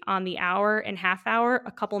inventory on the hour and half hour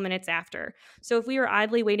a couple minutes after. So if we were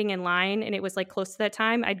idly waiting in line and it was close to that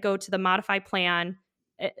time, I'd go to the modify plan.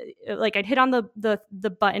 I'd hit on the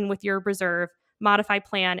button with your reserve, modify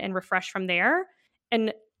plan, and refresh from there.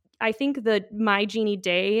 And I think the My Genie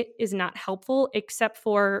Day is not helpful except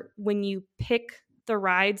for when you pick the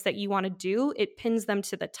rides that you want to do, it pins them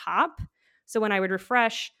to the top. So when I would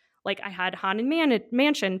refresh, I had Haunted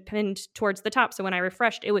Mansion pinned towards the top. So when I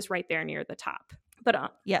refreshed, it was right there near the top.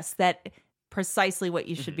 But yes, that precisely what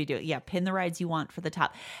you should be doing. Yeah, pin the rides you want for the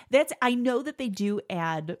top. I know that they do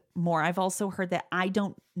add more. I've also heard that. I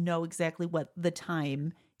don't know exactly what the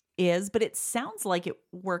time is, but it sounds like it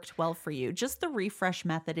worked well for you. Just the refresh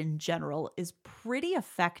method in general is pretty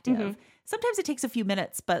effective. Mm-hmm. Sometimes it takes a few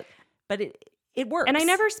minutes, but it works. And I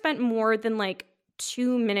never spent more than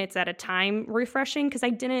 2 minutes at a time refreshing because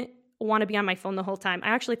I didn't want to be on my phone the whole time. I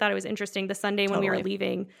actually thought it was interesting. The Sunday when we were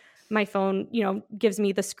leaving, my phone, gives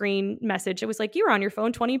me the screen message. It was like, you were on your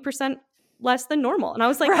phone 20% less than normal. And I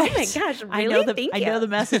was like, right. Oh my gosh, really? I know the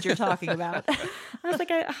message you're talking about. I was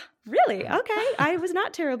like, really? Okay. I was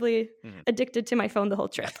not terribly addicted to my phone the whole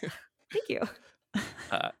trip. Thank you.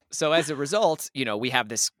 So as a result, we have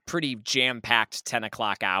this pretty jam-packed 10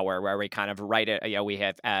 o'clock hour where we kind of we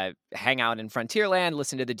have hang out in Frontierland,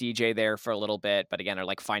 listen to the DJ there for a little bit, but again, are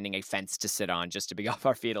finding a fence to sit on just to be off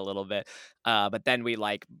our feet a little bit. But then we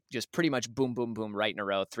just pretty much boom, boom, boom, right in a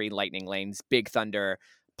row, 3 lightning lanes, Big Thunder,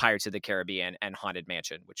 Pirates of the Caribbean, and Haunted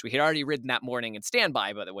Mansion, which we had already ridden that morning in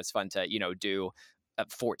standby, but it was fun to, do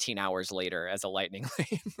 14 hours later as a lightning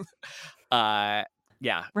lane.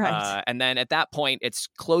 Yeah. Right. And then at that point, it's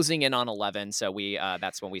closing in on 11. So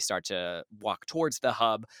that's when we start to walk towards the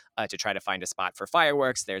hub to try to find a spot for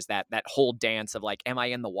fireworks. There's that whole dance of am I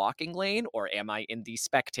in the walking lane or am I in the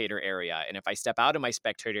spectator area? And if I step out of my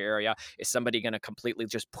spectator area, is somebody going to completely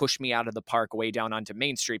just push me out of the park way down onto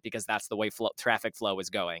Main Street because that's the way traffic flow is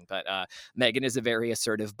going? But Megan is a very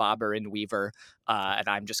assertive bobber and weaver, and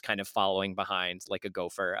I'm just kind of following behind like a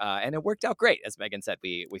gopher. And it worked out great. As Megan said,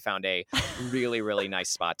 we found a really, really nice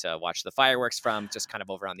spot to watch the fireworks from, just kind of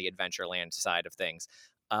over on the Adventureland side of things.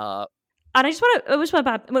 And I just want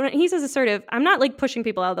to, when he says assertive, I'm not pushing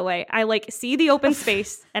people out of the way. I see the open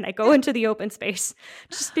space and I go into the open space.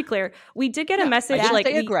 Just to be clear, we did get a message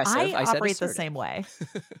aggressive. I operate the same way.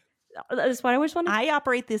 That's what I always wanted. I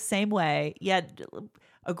operate the same way. Yeah,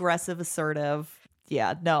 aggressive, assertive.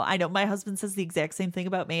 Yeah, no, I know. My husband says the exact same thing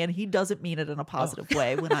about me, and he doesn't mean it in a positive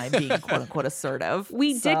way when I'm being quote unquote assertive.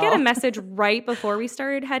 We did get a message right before we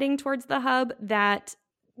started heading towards the hub that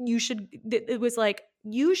it was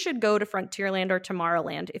you should go to Frontierland or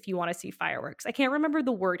Tomorrowland if you want to see fireworks. I can't remember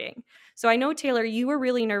the wording. So I know, Taylor, you were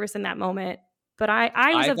really nervous in that moment, but I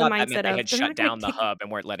was of the mindset they had shut down the hub and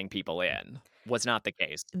weren't letting people in. Was not the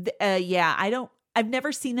case. Yeah, I've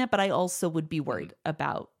never seen that, but I also would be worried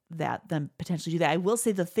about them potentially do that. I will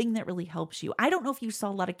say the thing that really helps you, I don't know if you saw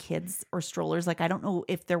a lot of kids or strollers. I don't know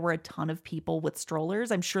if there were a ton of people with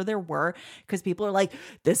strollers. I'm sure there were, because people are like,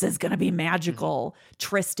 this is going to be magical.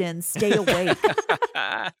 Tristan, stay awake.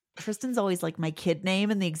 Tristan's always my kid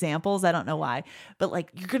name in the examples. I don't know why, but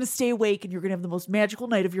you're going to stay awake and you're going to have the most magical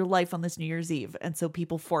night of your life on this New Year's Eve. And so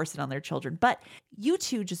people force it on their children. But you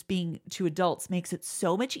two just being two adults makes it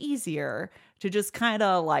so much easier to just kind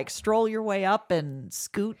of stroll your way up and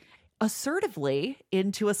scoot assertively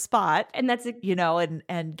into a spot. And that's,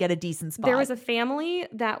 and get a decent spot. There was a family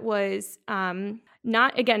that was,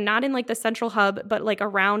 not in the central hub, but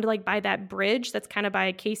around by that bridge that's kind of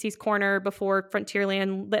by Casey's Corner before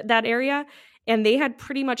Frontierland, that area. And they had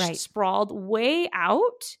pretty much sprawled way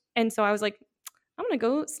out. And so I was like, I'm going to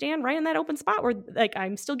go stand right in that open spot where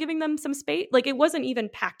I'm still giving them some space. It wasn't even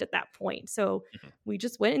packed at that point. So we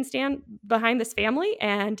just went and stand behind this family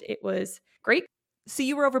and it was great. So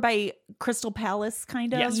you were over by Crystal Palace,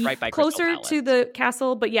 kind of? Yes, right by Closer Crystal Palace. to the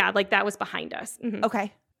castle. But yeah, that was behind us. Mm-hmm.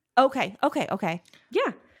 Okay.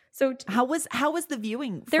 Yeah. So how was the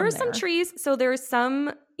viewing? There were some trees, so there was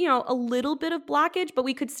some, a little bit of blockage, but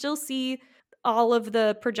we could still see all of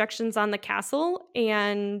the projections on the castle,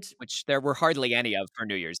 and which there were hardly any of for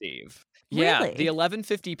New Year's Eve. Yeah, Really? the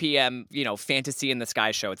 11:50 p.m., Fantasy in the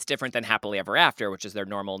Sky show. It's different than Happily Ever After, which is their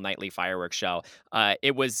normal nightly fireworks show.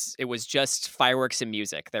 It was just fireworks and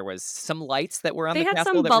music. There was some lights that were on they the had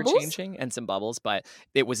castle some that bubbles. were changing and some bubbles, but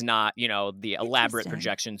it was not, the elaborate Interesting.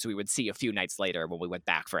 projections we would see a few nights later when we went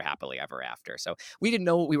back for Happily Ever After. So we didn't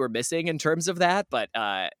know what we were missing in terms of that, but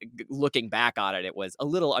looking back on it, it was a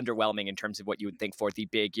little underwhelming in terms of what you would think for the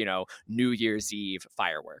big, New Year's Eve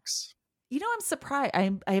fireworks. I'm surprised.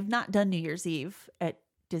 I have not done New Year's Eve at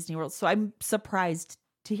Disney World, so I'm surprised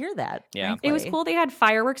to hear that. Yeah. It was frankly. cool. They had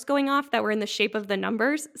fireworks going off that were in the shape of the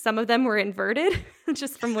numbers. Some of them were inverted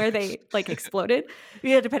just from where they like exploded.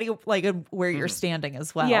 Yeah, depending on where you're standing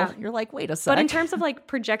as well. Yeah. You're like, wait a sec. But in terms of like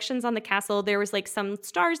projections on the castle, there was like some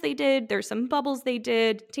stars they did, there's some bubbles they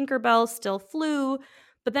did, Tinkerbell still flew.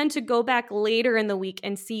 But then to go back later in the week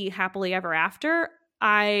and see Happily Ever After,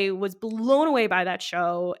 I was blown away by that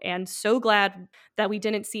show and so glad that we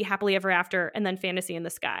didn't see Happily Ever After and then Fantasy in the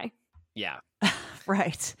Sky. Yeah.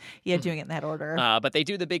 Right. Yeah, doing it in that order. But they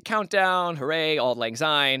do the big countdown, hooray, Auld Lang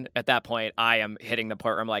Syne. At that point, I am hitting the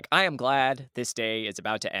part where I'm like, I am glad this day is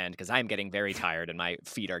about to end because I'm getting very tired and my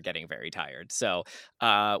feet are getting very tired. So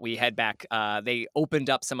we head back. They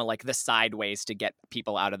opened up some of like the sideways to get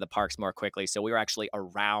people out of the parks more quickly. So we were actually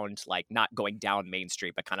around, like not going down Main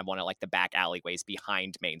Street, but kind of one of like the back alleyways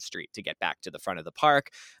behind Main Street to get back to the front of the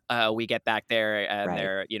park. We get back there and Right.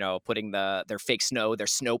 they're, putting their fake snow, their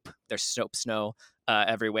Snope snow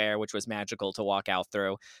everywhere, which was magical to walk out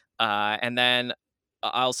through. And then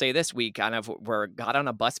I'll say this, we got on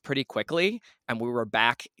a bus pretty quickly and we were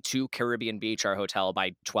back to Caribbean Beach, our hotel,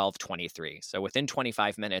 by 12:23. So within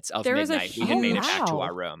 25 minutes of There was a midnight, we had made it back to wow.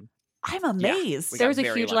 our room. I'm amazed. We There got was a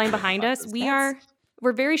very huge lucky line with the behind us. buses.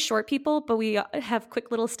 We're very short people, but we have quick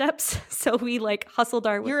little steps. So we like hustled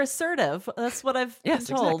our way. You're assertive. That's what I've Yes,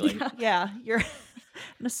 been told. exactly. Yeah, you're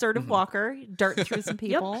an assertive Mhm. walker, dart through some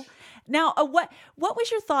people. Now, what was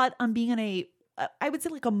your thought on being in I would say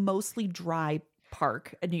like a mostly dry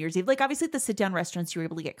park at New Year's Eve? Like obviously at the sit down restaurants you were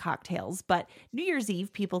able to get cocktails, but New Year's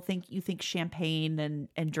Eve people think champagne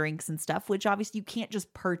and drinks and stuff, which obviously you can't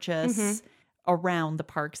just purchase around the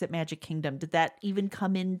parks at Magic Kingdom. Did that even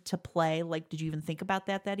come into play? Like, did you even think about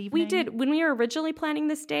that evening? We did. When we were originally planning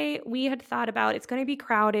this day, we had thought about it's going to be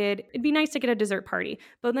crowded. It'd be nice to get a dessert party.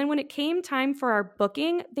 But then when it came time for our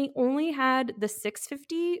booking, they only had the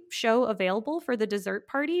 6:50 show available for the dessert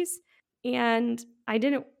parties. And I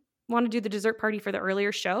didn't want to do the dessert party for the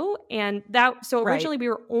earlier show. And so Right. originally we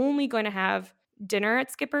were only going to have dinner at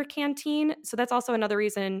Skipper Canteen. So that's also another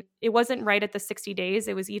reason it wasn't right at the 60 days.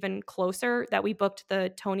 It was even closer that we booked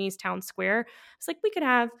the Tony's Town Square. It's like we could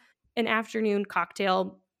have an afternoon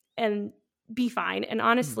cocktail and be fine. And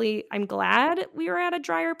honestly, I'm glad we were at a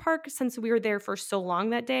drier park since we were there for so long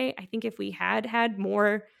that day. I think if we had had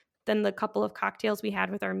more than the couple of cocktails we had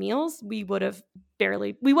with our meals, we wouldn't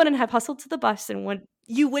have hustled to the bus and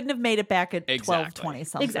You wouldn't have made it back at Exactly. 12:20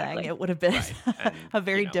 something. Exactly. It would have been Right. And, a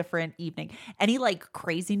very you know. different evening. Any like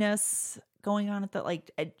craziness going on at the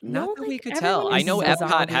Not that we like, could tell. everyone I was know bizarre,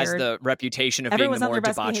 Epcot has weird. the reputation of Everyone's being on the more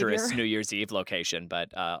their best debaucherous behavior. New Year's Eve location, but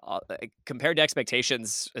compared to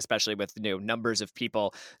expectations, especially with numbers of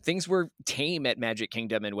people, things were tame at Magic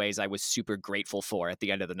Kingdom in ways I was super grateful for at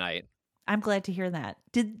the end of the night. I'm glad to hear that.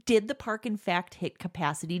 Did the park in fact hit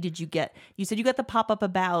capacity? You said you got the pop-up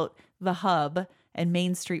about the hub and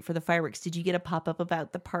Main Street for the fireworks. Did you get a pop-up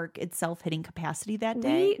about the park itself hitting capacity that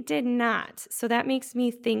day? we did not. So that makes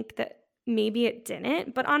me think that maybe it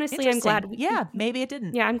didn't. But honestly, I'm glad. Yeah, maybe it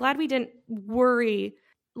didn't. Yeah, I'm glad we didn't worry.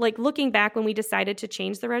 Like looking back when we decided to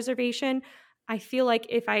change the reservation, I feel like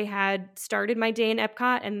if I had started my day in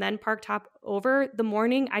Epcot and then parked hop over the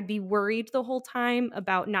morning, I'd be worried the whole time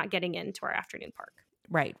about not getting into our afternoon park.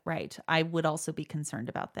 Right. I would also be concerned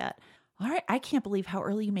about that. All right. I can't believe how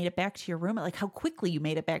early you made it back to your room. Like how quickly you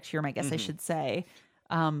made it back to your room, I guess I should say,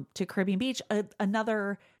 to Caribbean Beach.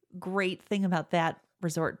 Another great thing about that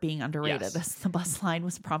resort being underrated Yes. is the bus line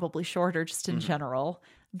was probably shorter just in general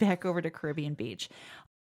back over to Caribbean Beach.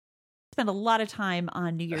 Spent a lot of time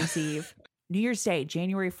on New Year's Eve. New Year's Day,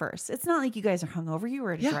 January 1st. It's not like you guys are hungover. You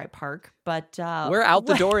were at a dry park, but We're out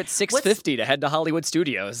the door at 6:50 to head to Hollywood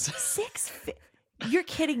Studios. You're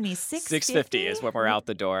kidding me. 6:50 is when we're out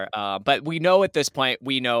the door. But we know at this point,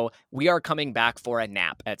 we are coming back for a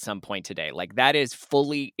nap at some point today. Like that is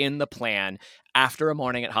fully in the plan. After a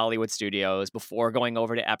morning at Hollywood Studios, before going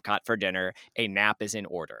over to Epcot for dinner, a nap is in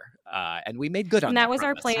order. And we made good on And that was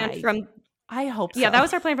our promise. plan from I hope so. Yeah, that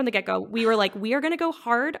was our plan from the get-go. We were like, we are going to go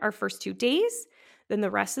hard our first 2 days. Then the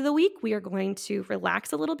rest of the week, we are going to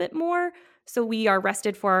relax a little bit more. So we are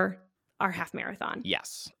rested for our half marathon.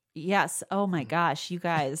 Yes. Yes. Oh my gosh, you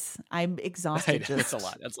guys, I'm exhausted just That's a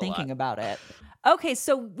lot. That's a thinking lot. about it. Okay,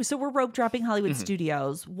 so we're rope dropping Hollywood Mhm.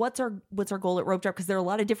 Studios. What's our goal at rope drop? Because there are a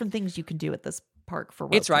lot of different things you can do at this park for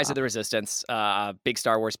rope It's Rise of drop. the Resistance. Big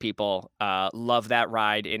Star Wars people love that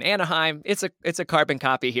ride in Anaheim. It's a carbon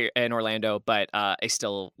copy here in Orlando, but I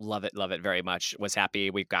still love it very much. Was happy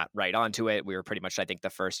we got right onto it. We were pretty much, I think, the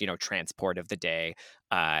first transport of the day.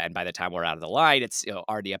 And by the time we're out of the line, it's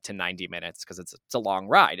already up to 90 minutes because it's a long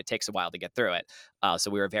ride. It takes a while to get through it. So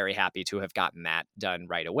we were very happy to have gotten that done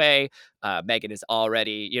right away. Megan is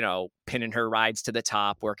already, pinning her rides to the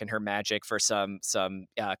top, working her magic for some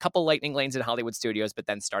couple lightning lanes in Hollywood Studios, but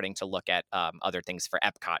then starting to look at other things for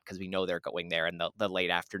Epcot because we know they're going there in the late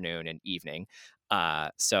afternoon and evening.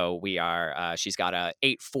 So we are. She's got a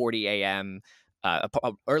 8:40 a.m.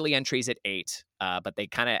 Early entries at 8, but they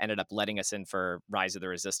kind of ended up letting us in for Rise of the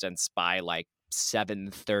Resistance by like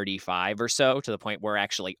 7:35 or so, to the point we're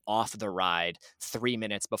actually off the ride 3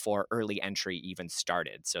 minutes before early entry even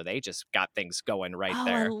started. So they just got things going right Oh, I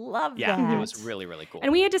there. love Yeah, that. it was really, really cool.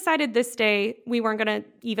 And we had decided this day we weren't going to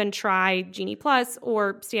even try Genie Plus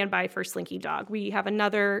or stand by for Slinky Dog. We have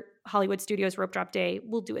another Hollywood Studios rope drop day.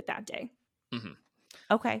 We'll do it that day. Mhm.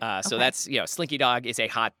 Okay. So okay. that's, Slinky Dog is a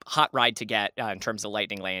hot ride to get in terms of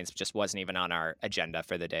lightning lanes. Just wasn't even on our agenda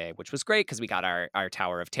for the day, which was great because we got our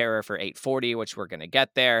Tower of Terror for 8:40, which we're going to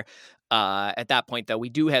get there. At that point, though, we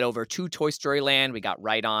do head over to Toy Story Land. We got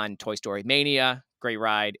right on Toy Story Mania. Great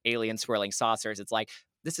ride. Alien swirling saucers. It's like,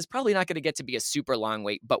 this is probably not going to get to be a super long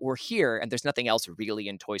wait, but we're here and there's nothing else really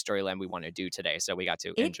in Toy Story Land we want to do today. So we got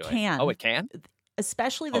to enjoy. Can. Oh, it can?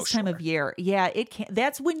 Especially this time sure. of year. Yeah, it can.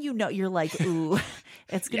 That's when you're like, ooh,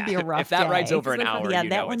 it's going to be a rough If that day. ride's over an hour, yeah,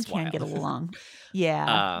 that one it's can wild. get a little long.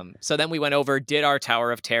 Yeah. So then we went over, did our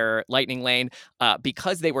Tower of Terror lightning lane.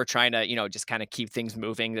 Because they were trying to, just kind of keep things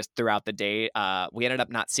moving just throughout the day. We ended up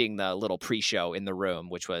not seeing the little pre-show in the room,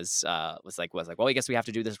 which was like, well, I guess we have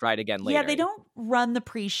to do this ride again later. Yeah, they don't run the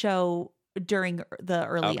pre-show during the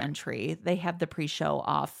early Okay. entry. They have the pre-show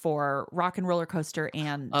off for Rock and Roller Coaster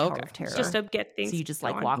and Tower Okay. of Terror. Just to get things so you just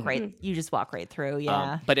like going. walk right. Mhm. You just walk right through.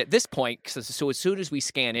 Yeah. But at this point, so as soon as we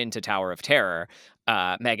scan into Tower of Terror,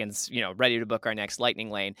 Megan's ready to book our next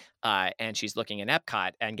lightning lane, and she's looking in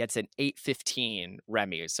Epcot and gets an 8:15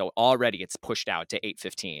 Remy. So already it's pushed out to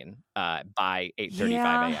 8:15 by 8:35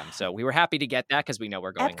 Yeah. a.m. So we were happy to get that because we know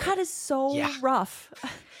we're going. Epcot is so Yeah. rough.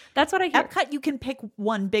 That's what I hear. Epcot, you can pick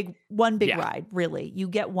one big Yeah. ride. Really, you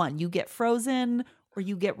get one. You get Frozen or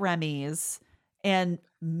you get Remy's, and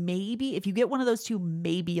maybe if you get one of those two,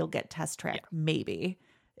 maybe you'll get Test Track. Yeah. Maybe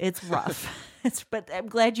it's rough. But I'm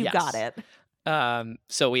glad you got Yes. it.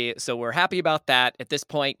 So we're happy about that. At this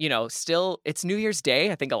point, still it's New Year's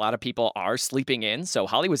Day. I think a lot of people are sleeping in. So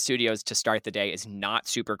Hollywood Studios to start the day is not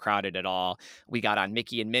super crowded at all. We got on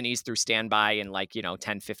Mickey and Minnie's through standby in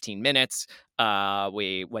 10, 15 minutes.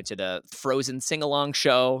 We went to the Frozen sing-along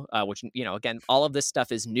show, which, again, all of this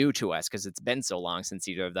stuff is new to us because it's been so long since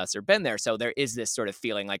either of us have been there. So there is this sort of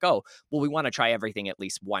feeling like, oh, well, we want to try everything at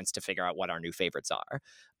least once to figure out what our new favorites are.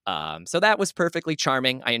 So that was perfectly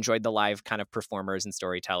charming. I enjoyed the live kind of performers and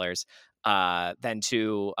storytellers. Then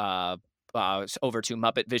over to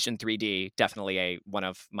Muppet Vision 3D, definitely one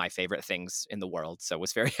of my favorite things in the world. So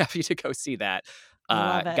was very happy to go see that.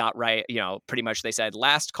 Love it. Got right, pretty much they said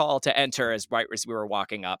last call to enter as right as we were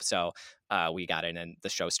walking up. So we got in and the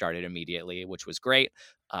show started immediately, which was great.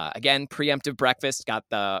 Again, preemptive breakfast, got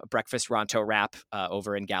the breakfast Ronto wrap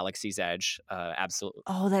over in Galaxy's Edge. Absolutely.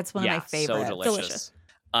 Oh, that's one of my favorites. So delicious.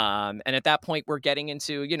 And at that point, we're getting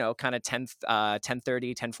into, kind of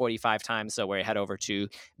 10:30, 10:45 time. So we head over to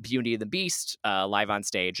Beauty and the Beast, live on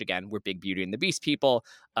stage. Again, we're big Beauty and the Beast people.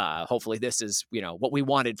 Hopefully this is, what we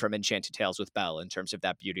wanted from Enchanted Tales with Belle in terms of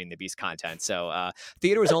that Beauty and the Beast content. So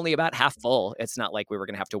theater was only about half full. It's not like we were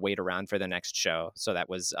going to have to wait around for the next show. So that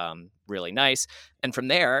was really nice. And from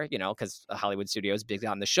there, because Hollywood Studios big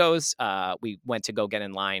on the shows, we went to go get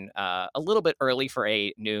in line a little bit early for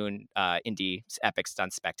a noon Indie Epic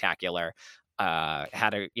Stunt Spectacular.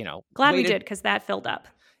 Had a, Glad we waited- did because that filled up.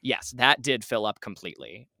 Yes, that did fill up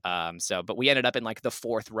completely. But we ended up in the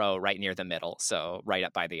fourth row right near the middle. So right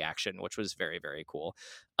up by the action, which was very, very cool.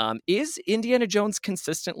 Is Indiana Jones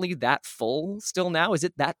consistently that full still now? Is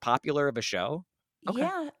it that popular of a show? Okay.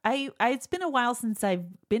 Yeah, I it's been a while since I've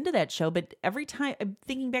been to that show, but every time I'm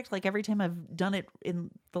thinking back to every time I've done it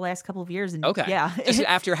in the last couple of years, and Okay. yeah, Just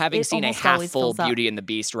after having it seen a almost half always full fills up. Beauty and the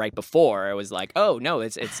Beast right before, it was like, oh no,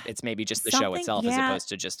 it's maybe just the show Something- itself as yeah. opposed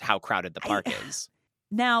to just how crowded the park is.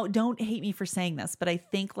 Now, don't hate me for saying this, but I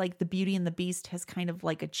think like the Beauty and the Beast has kind of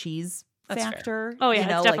like a cheese That's fair. factor. Oh, yeah, you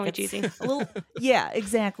know, it's definitely like cheesy. A little, yeah,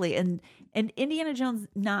 exactly. And Indiana Jones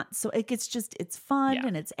not so. Like, it's just it's fun Yeah.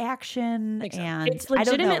 and it's action Makes sense. and It's I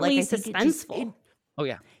don't know. Like legitimately I think suspenseful. Oh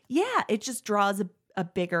yeah. yeah, it just draws a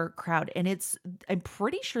bigger crowd, and I'm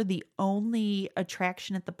pretty sure the only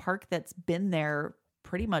attraction at the park that's been there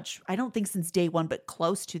pretty much, I don't think since day one, but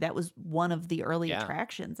close to. That was one of the early Yeah.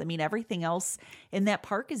 attractions. I mean, everything else in that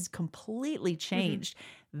park is completely changed.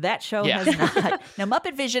 That show Yeah. has not. Now,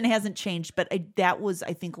 Muppet Vision hasn't changed, but that was,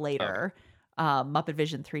 I think, later. Muppet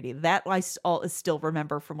Vision 3D. That I still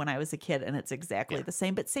remember from when I was a kid, and it's exactly the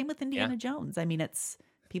same. But same with Indiana Jones. I mean, it's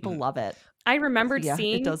people love it. I remembered Yeah, it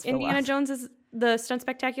seeing does feel Indiana off. Jones' the Stunt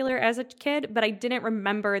Spectacular as a kid, but I didn't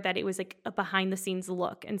remember that it was like a behind the scenes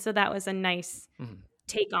look. And so that was a nice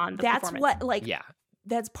take on the That's performance. what like Yeah.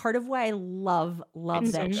 that's part of why I love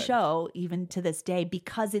It's so that good. show even to this day,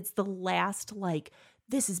 because it's the last like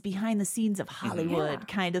this is behind the scenes of Hollywood Yeah.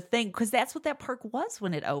 kind of thing, because that's what that park was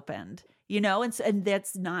when it opened, you know, and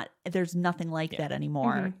that's not, there's nothing like that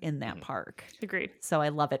anymore in that park. Agreed. So I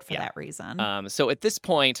love it for Yeah. that reason. So at this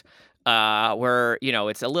point, we're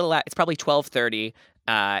it's a little it's probably 12:30,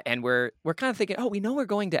 and we're kind of thinking, oh, we know we're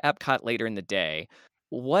going to Epcot later in the day.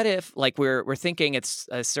 What if like we're thinking it's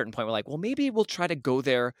a certain point we're like, well, maybe we'll try to go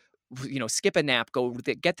there, skip a nap,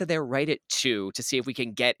 get to there right at 2 to see if we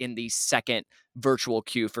can get in the second virtual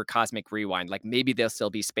queue for Cosmic Rewind. Like maybe there'll still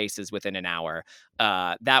be spaces within an hour.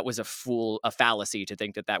 That was a fallacy to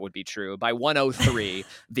think that would be true. By 1:03,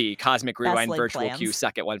 the Cosmic Best Rewind laid virtual plans. queue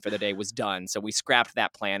second one for the day was done. So we scrapped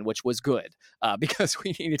that plan, which was good because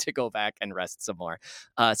we needed to go back and rest some more.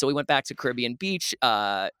 So we went back to Caribbean Beach,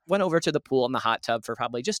 went over to the pool and the hot tub for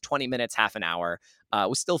probably just 20 minutes, half an hour. It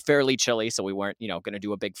was still fairly chilly, so we weren't, going to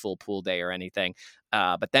do a big full pool day or anything.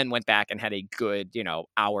 But then went back and had a good,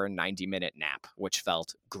 hour and 90-minute nap, which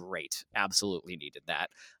felt great. Absolutely needed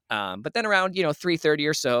that. But then around, 3:30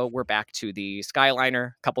 or so, we're back to the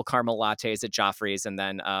Skyliner, couple caramel lattes at Joffrey's, and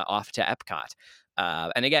then off to Epcot.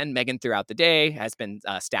 And again, Megan throughout the day has been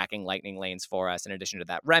stacking lightning lanes for us. In addition to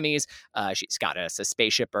that, Remy's, she's got us a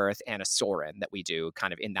Spaceship Earth and a Soarin' that we do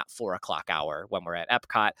kind of in that 4 o'clock hour when we're at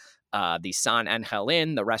Epcot. The San Angel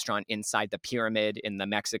Inn, the restaurant inside the pyramid in the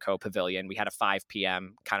Mexico Pavilion. We had a 5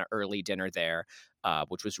 p.m. kind of early dinner there,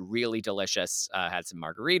 which was really delicious. Had some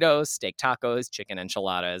margaritas, steak tacos, chicken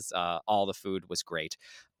enchiladas. All the food was great.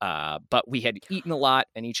 But we had eaten a lot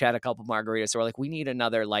and each had a couple margaritas. So we're like, we need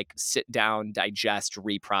another like sit down, digest,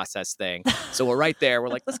 reprocess thing. So we're right there. We're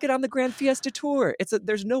like, let's get on the Grand Fiesta Tour.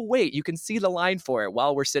 There's no wait. You can see the line for it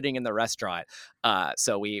while we're sitting in the restaurant.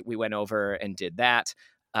 So we went over and did that.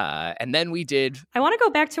 And then we did. I want to go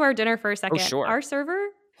back to our dinner for a second. sure. Our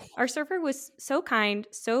server was so kind,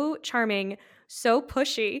 so charming, so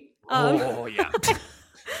pushy. Yeah.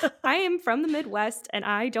 I am from the Midwest and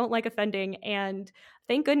I don't like offending. And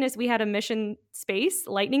thank goodness we had a Mission Space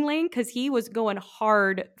lightning lane, because he was going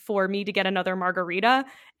hard for me to get another margarita.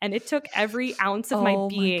 And it took every ounce of my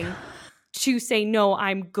being to say, no,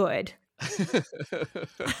 I'm good.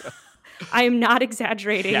 I am not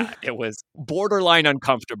exaggerating. Yeah, it was borderline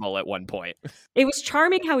uncomfortable at one point. It was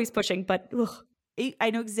charming how he's pushing, but ugh.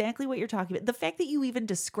 I know exactly what you're talking about. The fact that you even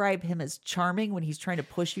describe him as charming when he's trying to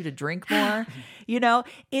push you to drink more,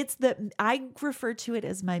 I refer to it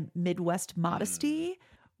as my Midwest modesty,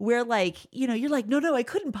 where like, you're like, no, I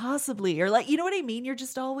couldn't possibly, or like, you know what I mean? You're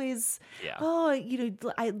just always,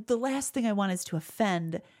 the last thing I want is to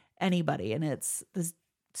offend anybody. And it's this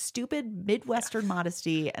stupid Midwestern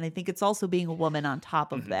modesty. And I think it's also being a woman on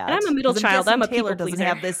top of that. And I'm a middle 'Cause child. guessing I'm a Taylor people doesn't pleaser.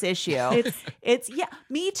 have this issue. It's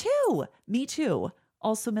me too.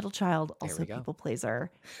 Also middle child, also we go. people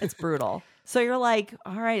pleaser. It's brutal. So you're like,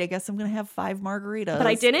 all right, I guess I'm gonna have 5 margaritas. But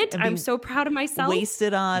I didn't. and I'm be so proud of myself.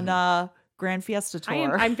 wasted on Grand Fiesta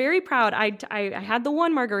Tour. I'm very proud. I had the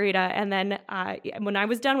one margarita, and then when I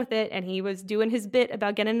was done with it and he was doing his bit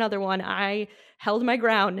about getting another one, I held my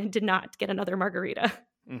ground and did not get another margarita.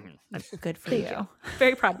 Good for Thank you.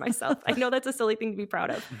 Very proud of myself. I know that's a silly thing to be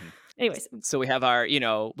proud of. Anyways, So we have our,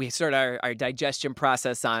 we start our digestion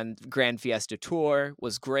process on Grand Fiesta Tour.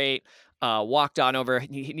 Was great. Walked on over.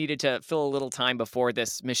 He needed to fill a little time before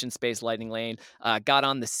this Mission Space lightning lane. Got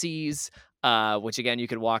on the Seas, which again you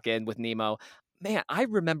could walk in with Nemo. Man, I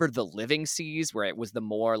remember the Living Seas, where it was the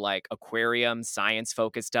more like aquarium science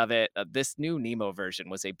focused of it. This new Nemo version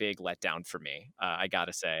was a big letdown for me. I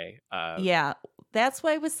gotta say. Yeah, that's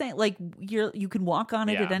why I was saying, like, you can walk on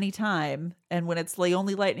it at Yeah. any time, and when it's the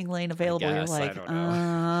only lightning lane available, you're guess, I like, don't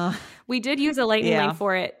know. we did use a lightning Yeah. lane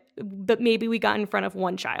for it but maybe we got in front of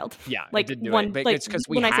one child. Yeah, Like it didn't do one, it. But like it's because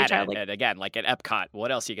we when I say had child, it. like And again, like at Epcot,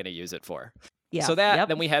 what else are you going to use it for? Yeah. So that Yep.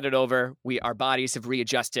 then we headed over. Our bodies have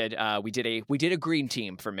readjusted. We did a green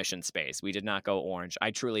team for Mission Space. We did not go orange.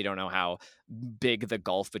 I truly don't know how big the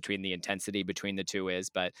gulf between the intensity between the two is,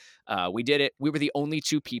 but we did it. We were the only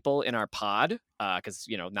two people in our pod because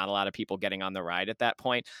not a lot of people getting on the ride at that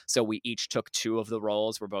point. So we each took two of the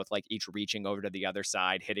roles. We're both like each reaching over to the other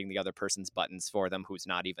side, hitting the other person's buttons for them who's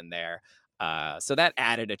not even there. So that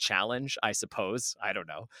added a challenge, I suppose. I don't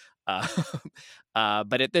know.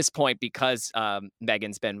 But at this point, because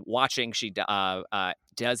Megan's been watching, she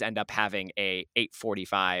does end up having a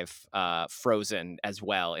 8:45 Frozen as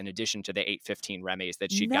well, in addition to the 8:15 Remy's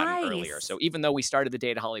that she'd gotten earlier. Nice. So even though we started the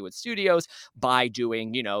day at Hollywood Studios by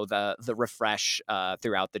doing, the refresh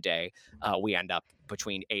throughout the day, we end up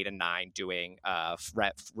between 8 and 9 doing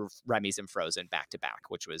Remy's and Frozen back to back,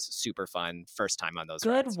 which was super fun. First time on those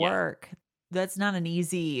Good rides. Yeah. work. That's not an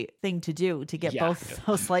easy thing to do, to get Yeah. both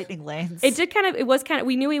those lightning lanes. it was kind of,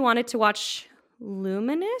 we knew we wanted to watch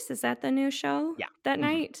Luminous. Is that the new show? Yeah. That Mhm.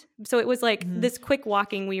 night. So it was like Mhm. this quick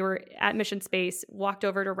walking. We were at Mission Space, walked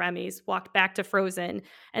over to Remy's, walked back to Frozen,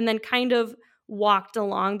 and then kind of walked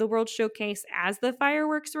along the World Showcase as the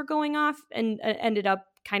fireworks were going off, and ended up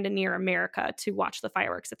kind of near America to watch the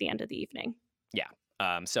fireworks at the end of the evening.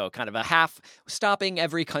 So kind of a half stopping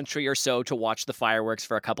every country or so to watch the fireworks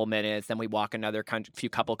for a couple minutes. Then we walk another few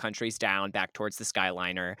couple countries down back towards the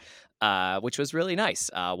Skyliner, which was really nice.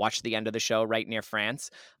 Watched the end of the show right near France.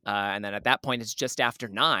 And then at that point, it's just after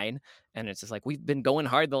 9. And it's just like, we've been going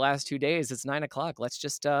hard the last 2 days. It's 9 o'clock. Let's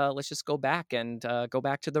just go back and go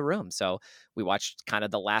back to the room. So we watched kind of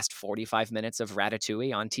the last 45 minutes of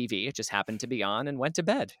Ratatouille on TV. It just happened to be on, and went to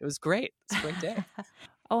bed. It was great. It's a great day.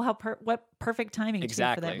 Oh, what perfect timing too for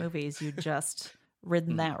Exactly. that movie. Is you just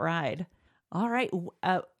ridden Mhm. that ride. All right,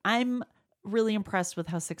 I'm really impressed with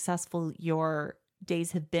how successful your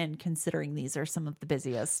days have been, considering these are some of the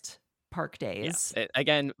busiest park days.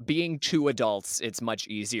 Again, being two adults, it's much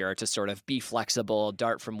easier to sort of be flexible,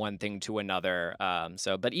 dart from one thing to another.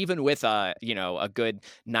 But even with a good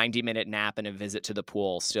 90-minute nap and a visit to the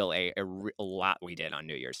pool, still a lot we did on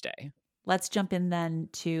New Year's Day. Let's jump in then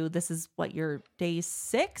to, this is what, your day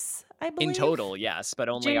 6, I believe? In total, yes, but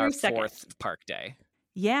only January our 2nd. 4th park day.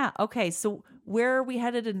 Yeah. Okay. So where are we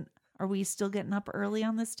headed, and are we still getting up early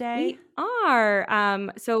on this day? We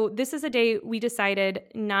are. So this is a day we decided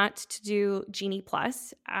not to do Genie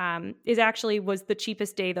Plus. Was the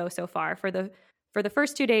cheapest day though so far. For the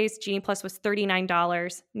first 2 days, Genie Plus was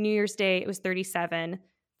 $39. New Year's Day it was $37.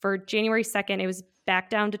 For January 2nd, it was back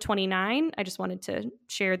down to $29. I just wanted to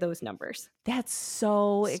share those numbers. That's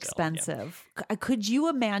so Still, yeah. expensive. Could you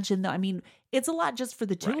imagine though? I mean, it's a lot just for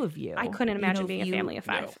the two Right. of you. I couldn't You imagine know, being if a you- family of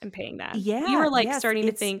 5 No. and paying that. Yeah, We were like yes, starting to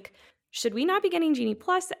it's- think, should we not be getting Genie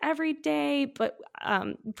Plus every day? But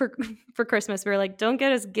for Christmas, we were like, don't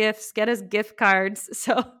get us gifts, get us gift cards.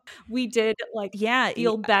 So we did Yeah.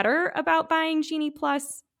 feel better about buying Genie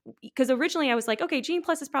Plus, because originally I was like, okay, Genie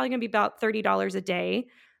Plus is probably going to be about $30 a day.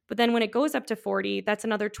 But then when it goes up to $40, that's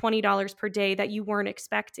another $20 per day that you weren't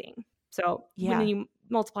expecting. So Yeah. when you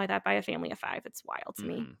multiply that by a family of 5, it's wild to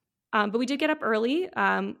me. Mhm. But we did get up early.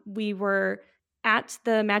 We were at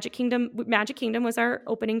the Magic Kingdom. Magic Kingdom was our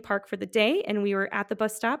opening park for the day, and we were at the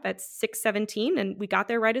bus stop at 6:17, and we got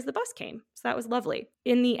there right as the bus came. So that was lovely.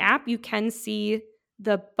 In the app, you can see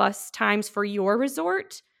the bus times for your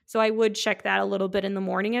resort. So I would check that a little bit in the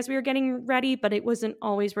morning as we were getting ready, but it wasn't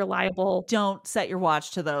always reliable. Don't set your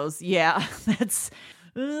watch to those. Yeah. That's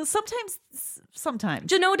sometimes.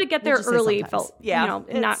 To know to get there We'll just say early sometimes. felt, Yeah, not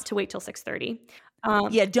it's- to wait till 6:30.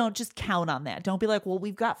 Yeah, don't just count on that. Don't be like, well,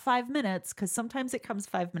 we've got 5 minutes, because sometimes it comes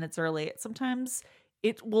 5 minutes early. Sometimes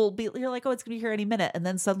it will be, you're like, oh, it's going to be here any minute. And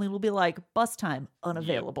then suddenly it'll be like, bus time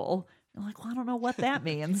unavailable. You're like, well, I don't know what that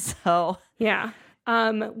means. So, Yeah.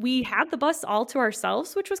 We had the bus all to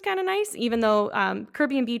ourselves, which was kind of nice, even though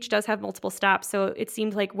Caribbean Beach does have multiple stops. So it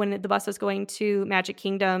seemed like when the bus was going to Magic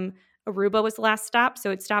Kingdom, Aruba was the last stop.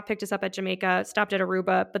 So it picked us up at Jamaica, stopped at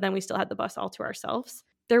Aruba, but then we still had the bus all to ourselves.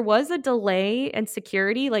 There was a delay in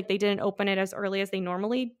security. Like, they didn't open it as early as they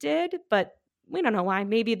normally did, but we don't know why.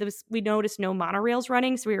 Maybe we noticed no monorails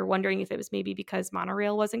running. So we were wondering if it was maybe because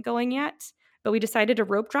monorail wasn't going yet. But we decided to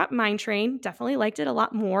rope drop Mine Train. Definitely liked it a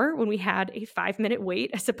lot more when we had a 5-minute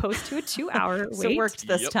wait as opposed to a 2-hour wait. so it worked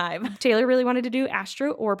this Yep. time. Taylor really wanted to do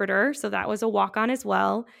Astro Orbiter, so that was a walk-on as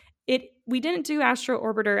well. We didn't do Astro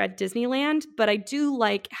Orbiter at Disneyland, but I do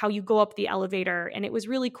like how you go up the elevator, and it was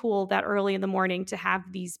really cool that early in the morning to have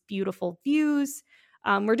these beautiful views.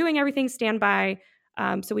 We're doing everything standby,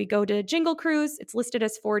 so we go to Jingle Cruise. It's listed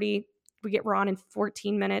as $40. we're on in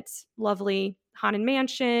 14 minutes. Lovely. Haunted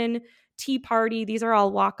Mansion, Tea Party. These are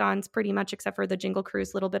all walk-ons pretty much, except for the Jingle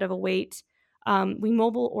Cruise, a little bit of a wait. We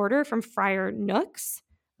mobile order from Friar Nooks,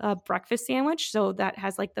 a breakfast sandwich. So that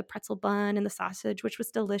has like the pretzel bun and the sausage, which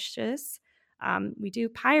was delicious. We do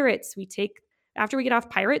Pirates. After we get off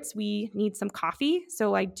Pirates, we need some coffee.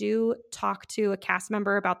 So I do talk to a cast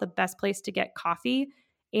member about the best place to get coffee.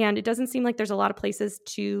 And it doesn't seem like there's a lot of places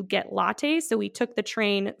to get lattes. So we took the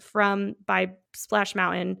train by Splash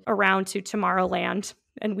Mountain around to Tomorrowland,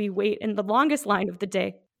 and we wait in the longest line of the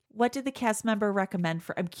day. What did the cast member recommend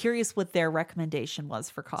I'm curious what their recommendation was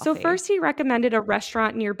for coffee. So first he recommended a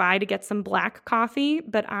restaurant nearby to get some black coffee,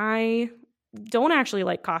 but I don't actually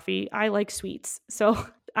like coffee. I like sweets. So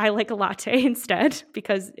I like a latte instead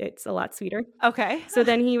because it's a lot sweeter. Okay. So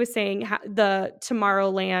then he was saying the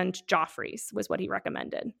Tomorrowland Joffrey's was what he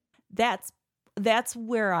recommended. That's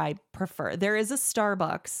where I prefer. There is a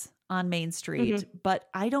Starbucks on Main Street, but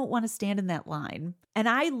I don't want to stand in that line. And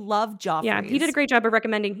I love Joffrey's. Yeah, he did a great job of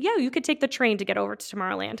recommending, you could take the train to get over to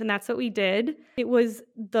Tomorrowland. And that's what we did. It was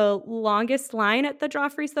the longest line at the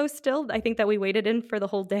Joffrey's, though, still. I think that we waited in for the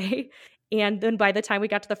whole day. And then by the time we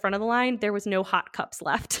got to the front of the line, there was no hot cups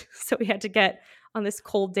left. So we had to get on this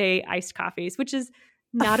cold day iced coffees, which is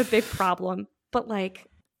not a big problem. But like,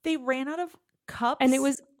 they ran out of cups, and it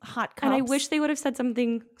was hot cups. And I wish they would have said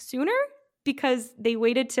something sooner, because they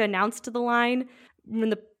waited to announce to the line when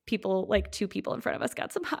the people, like 2 people in front of us,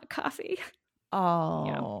 got some hot coffee. Oh.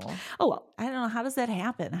 Yeah. Oh, well. I don't know. How does that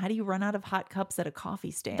happen? How do you run out of hot cups at a coffee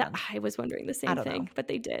stand? I was wondering the same thing, know. But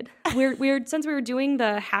they did. We're since we were doing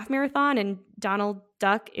the half marathon and Donald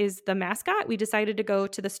Duck is the mascot, we decided to go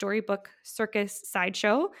to the Storybook Circus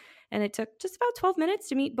sideshow. And it took just about 12 minutes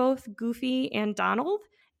to meet both Goofy and Donald.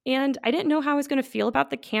 And I didn't know how I was going to feel about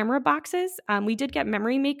the camera boxes. We did get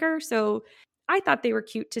Memory Maker, so I thought they were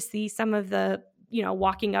cute to see some of the,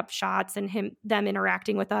 walking up shots and them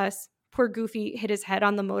interacting with us. Poor Goofy hit his head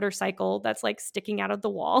on the motorcycle that's like sticking out of the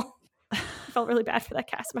wall. I felt really bad for that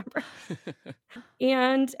cast member.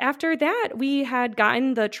 And after that, we had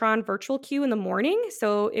gotten the Tron virtual queue in the morning.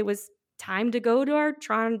 So it was time to go to our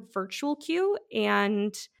Tron virtual queue.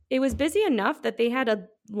 And it was busy enough that they had a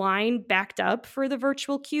line backed up for the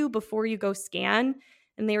virtual queue before you go scan.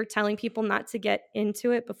 And they were telling people not to get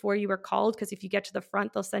into it before you were called, because if you get to the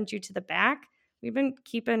front, they'll send you to the back. We've been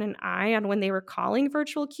keeping an eye on when they were calling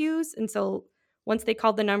virtual queues. And so once they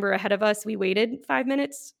called the number ahead of us, we waited 5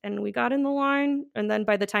 minutes and we got in the line. And then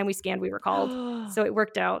by the time we scanned, we were called. So it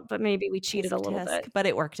worked out, but maybe we cheated a little bit. But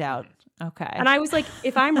it worked out. Okay. And I was like,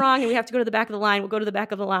 if I'm wrong and we have to go to the back of the line, we'll go to the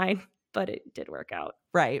back of the line. But it did work out.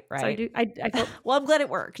 Right. So I felt, well, I'm glad it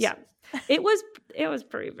worked. Yeah. It was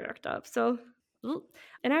pretty backed up. So,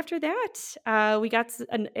 and after that, we got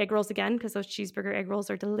an egg rolls again, because those cheeseburger egg rolls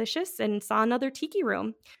are delicious, and saw another tiki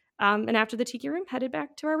room. And after the tiki room, headed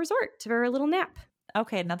back to our resort to our little nap.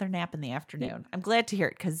 Okay, another nap in the afternoon. I'm glad to hear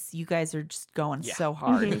it, because you guys are just going so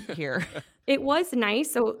hard here. It was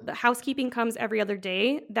nice. So the housekeeping comes every other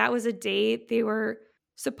day. That was a day they were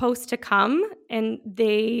supposed to come, and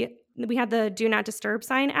we had the do not disturb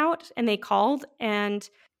sign out, and they called and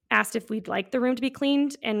asked if we'd like the room to be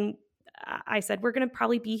cleaned. And I said, we're going to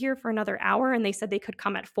probably be here for another hour. And they said they could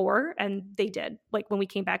come at 4. And they did. Like when we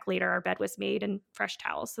came back later, our bed was made and fresh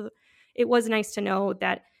towels. So it was nice to know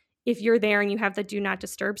that if you're there and you have the do not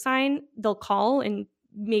disturb sign, they'll call and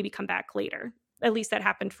maybe come back later. At least that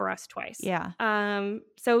happened for us twice. Yeah.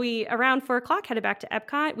 So we, around 4 o'clock, headed back to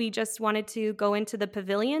Epcot. We just wanted to go into the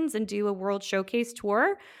pavilions and do a World Showcase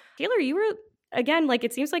tour. Taylor, you were, again, like,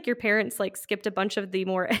 it seems like your parents like skipped a bunch of the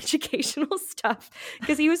more educational stuff,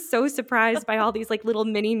 because he was so surprised by all these like little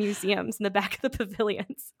mini museums in the back of the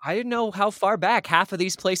pavilions. I didn't know how far back half of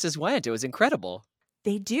these places went. It was incredible.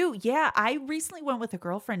 They do. Yeah. I recently went with a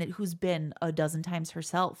girlfriend who's been a dozen times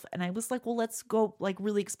herself. And I was like, well, let's go like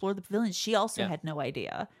really explore the pavilion. She also had no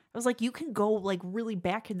idea. I was like, you can go like really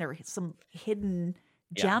back in there, some hidden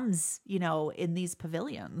gems, in these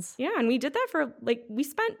pavilions. Yeah. And we did that for like, we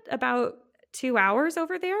spent about 2 hours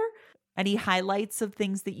over there. Any highlights of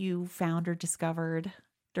things that you found or discovered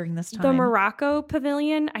during this time? The Morocco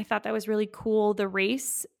pavilion, I thought that was really cool. The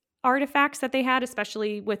race artifacts that they had,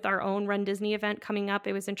 especially with our own Run Disney event coming up,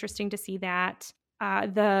 it was interesting to see that.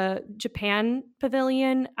 The Japan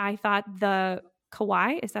pavilion, I thought the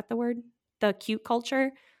kawaii, is that the word? The cute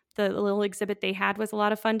culture, the little exhibit they had was a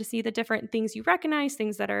lot of fun to see the different things you recognize,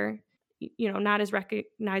 things that are, not as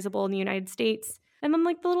recognizable in the United States. And then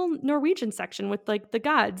like the little Norwegian section with like the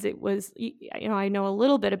gods, it was, I know a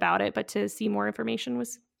little bit about it, but to see more information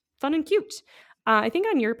was fun and cute. I think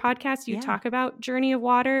on your podcast, you talk about Journey of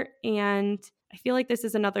Water, and I feel like this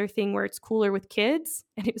is another thing where it's cooler with kids,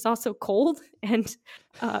 and it was also cold. And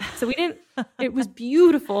so we didn't, it was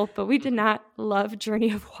beautiful, but we did not love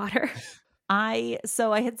Journey of Water.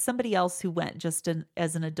 So I had somebody else who went just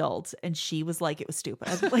as an adult, and she was like, it was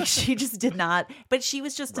stupid. Like she just did not, but she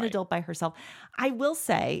was just an adult by herself. I will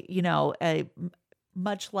say, you know,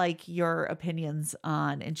 much like your opinions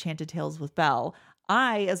on Enchanted Tales with Belle,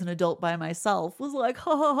 I, as an adult by myself, was like,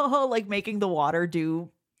 ho, ho, ho, ho, like making the water do,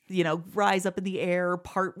 you know, rise up in the air,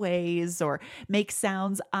 part ways, or make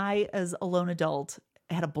sounds. I, as a lone adult,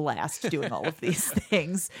 had a blast doing all of these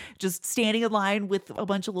things, just standing in line with a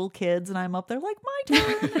bunch of little kids, and I'm up there like, my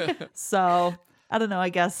turn. So I don't know, I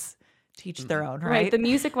guess teach their own, right? The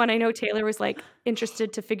music one, I know Taylor was like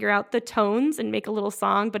interested to figure out the tones and make a little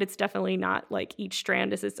song, but it's definitely not like each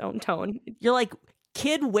strand is its own tone. You're like,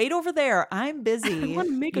 kid, wait over there. I'm busy. I want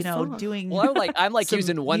to make a song. Doing. Well, I'm like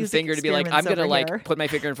using one finger to be like, I'm gonna like here. put my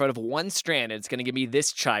finger in front of one strand, and it's gonna give me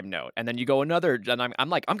this chime note, and then you go another, and I'm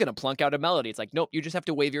like, I'm gonna plunk out a melody. It's like, nope, you just have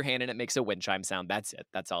to wave your hand, and it makes a wind chime sound. That's it.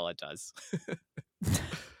 That's all it does.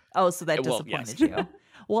 Oh, so that disappointed you.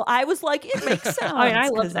 Well, I was like, it makes sense. I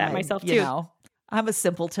love that myself too. You know, I'm a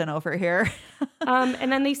simpleton over here. And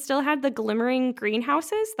then they still had the glimmering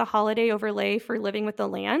greenhouses, the holiday overlay for Living with the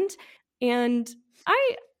Land, and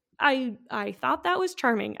I thought that was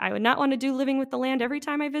charming. I would not want to do Living with the Land every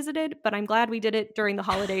time I visited, but I'm glad we did it during the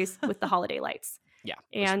holidays with the holiday lights. Yeah.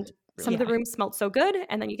 And some of the rooms smelled so good,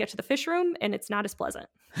 and then you get to the fish room, and it's not as pleasant.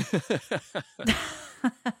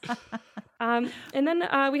 And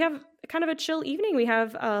then we have kind of a chill evening. We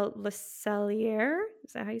have Le Cellier.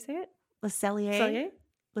 Is that how you say it? Le Cellier.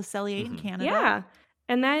 Le Cellier in Canada. Yeah.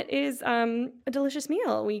 And that is a delicious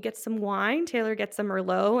meal. We get some wine. Taylor gets some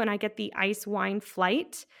Merlot, and I get the ice wine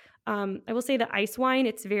flight. I will say the ice wine,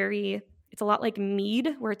 it's a lot like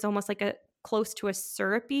mead, where it's almost like close to a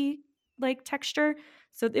syrupy like texture.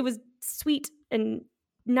 So it was sweet and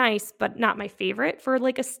nice, but not my favorite for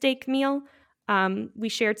like a steak meal. We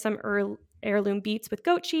shared some heirloom beets with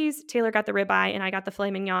goat cheese. Taylor got the ribeye, and I got the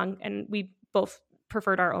filet mignon, and we both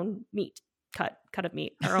preferred our own meat, cut of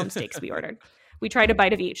meat, our own steaks we ordered. We tried a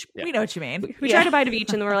bite of each. Yeah. We know what you mean. We tried a bite of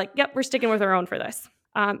each, and then we're like, yep, we're sticking with our own for this.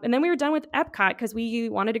 And then we were done with Epcot because we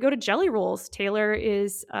wanted to go to Jelly Rolls. Taylor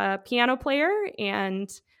is a piano player, and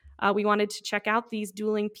we wanted to check out these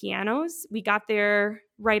dueling pianos. We got there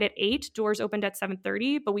right at 8. Doors opened at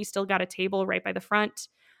 7:30, but we still got a table right by the front.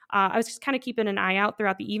 I was just kind of keeping an eye out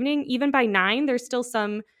throughout the evening. Even by 9, there's still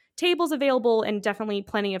some tables available and definitely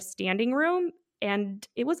plenty of standing room. And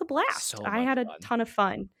it was a blast. I had a ton of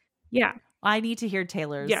fun. Yeah. I need to hear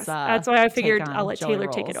Taylor's. Yes, that's why I figured I'll let Taylor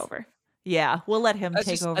take it over. Yeah, we'll let him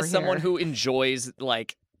take over. As someone who enjoys,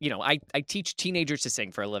 like, you know, I teach teenagers to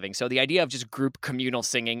sing for a living. So the idea of just group communal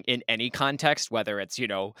singing in any context, whether it's, you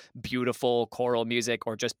know, beautiful choral music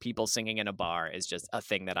or just people singing in a bar, is just a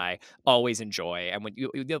thing that I always enjoy. And when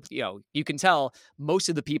you can tell most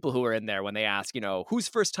of the people who are in there when they ask, you know, who's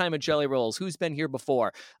first time at Jelly Rolls, who's been here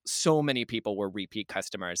before, so many people were repeat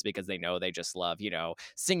customers because they know they just love, you know,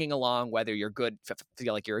 singing along, whether you're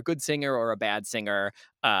feel like you're a good singer or a bad singer.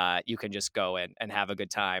 You can just go and have a good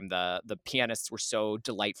time. The pianists were so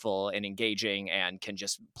delightful and engaging and can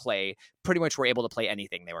just play, pretty much were able to play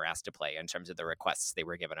anything they were asked to play in terms of the requests they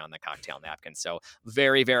were given on the cocktail napkin. So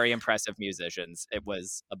very, very impressive musicians. It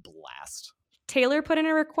was a blast. Taylor put in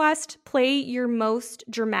a request, play your most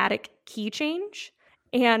dramatic key change.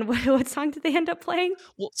 And what song did they end up playing?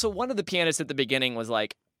 Well, so one of the pianists at the beginning was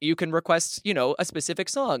like, you can request, you know, a specific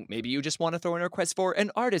song. Maybe you just want to throw in a request for an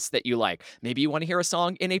artist that you like. Maybe you want to hear a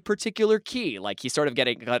song in a particular key. Like, he's sort of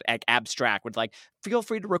getting abstract with like, feel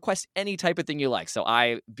free to request any type of thing you like. So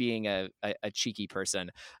I, being a cheeky person,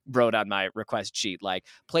 wrote on my request sheet, like,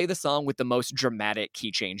 play the song with the most dramatic key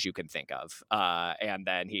change you can think of. And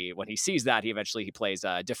then when he sees that, he plays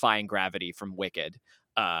Defying Gravity from Wicked.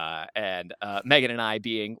 And Megan and I,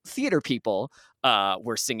 being theater people,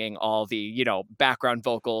 were singing all the, you know, background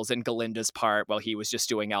vocals in Galinda's part while he was just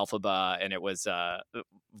doing Elphaba, and it was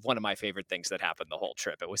one of my favorite things that happened the whole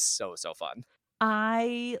trip. It was so fun.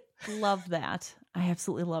 I love that. I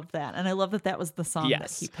absolutely love that, and I love that was the song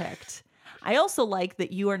that he picked. I also like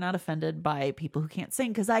that you are not offended by people who can't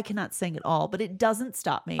sing, because I cannot sing at all, but it doesn't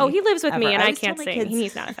stop me. Oh, he lives with ever. me and I can't sing.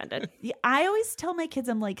 He's not offended. Yeah, I always tell my kids,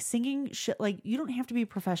 I'm like, singing shit, like, you don't have to be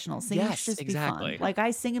professional. Singing should just be fun. Like,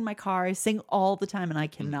 I sing in my car, I sing all the time, and I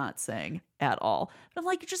cannot sing at all. But I'm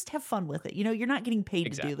like, just have fun with it. You know, you're not getting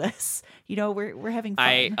paid to do this. You know, we're having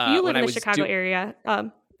fun. You live in the Chicago area.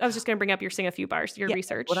 I was just going to bring up your Sing a Few Bars, your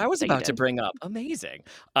research. What I was that you about to did. bring up, amazing.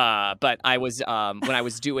 But I was when I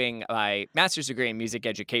was doing my master's degree in music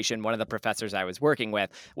education, one of the professors I was working with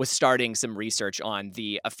was starting some research on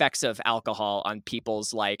the effects of alcohol on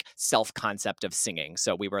people's like self-concept of singing.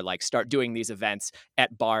 So we were like start doing these events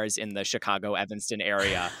at bars in the Chicago Evanston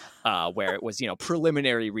area, where it was, you know,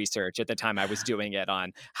 preliminary research at the time I was doing it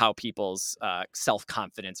on how people's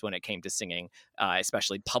self-confidence when it came to singing,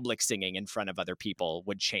 especially public singing in front of other people,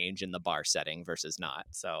 would change in the bar setting versus not.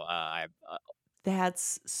 So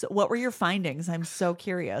what were your findings? I'm so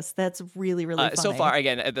curious. That's really, really funny. so far,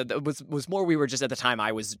 again, it was more we were just at the time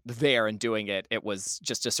I was there and doing it. It was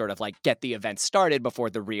just to sort of like get the event started before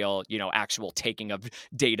the real, you know, actual taking of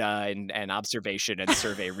data and observation and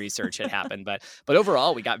survey research had happened. But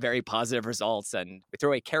overall, we got very positive results, and we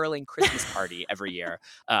throw a caroling Christmas party every year.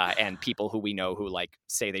 And people who we know who like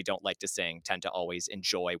say they don't like to sing tend to always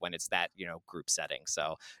enjoy when it's that, you know, group setting.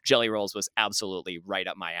 So Jelly Rolls was absolutely right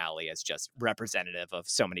up my alley as just representative of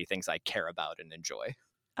so many things I care about and enjoy.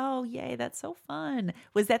 Oh, yay. That's so fun.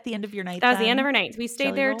 Was that the end of your night? That was the end of our night. We stayed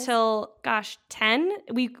Jelly there Rolls? till 10.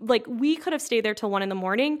 We could have stayed there till 1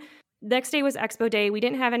 a.m. Next day was Expo Day. We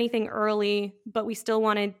didn't have anything early, but we still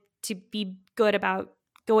wanted to be good about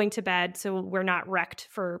going to bed so we're not wrecked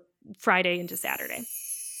for Friday into Saturday.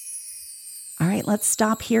 All right, let's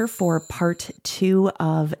stop here for part 2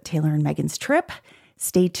 of Taylor and Megan's trip.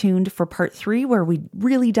 Stay tuned for part 3, where we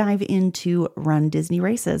really dive into Run Disney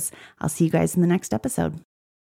Races. I'll see you guys in the next episode.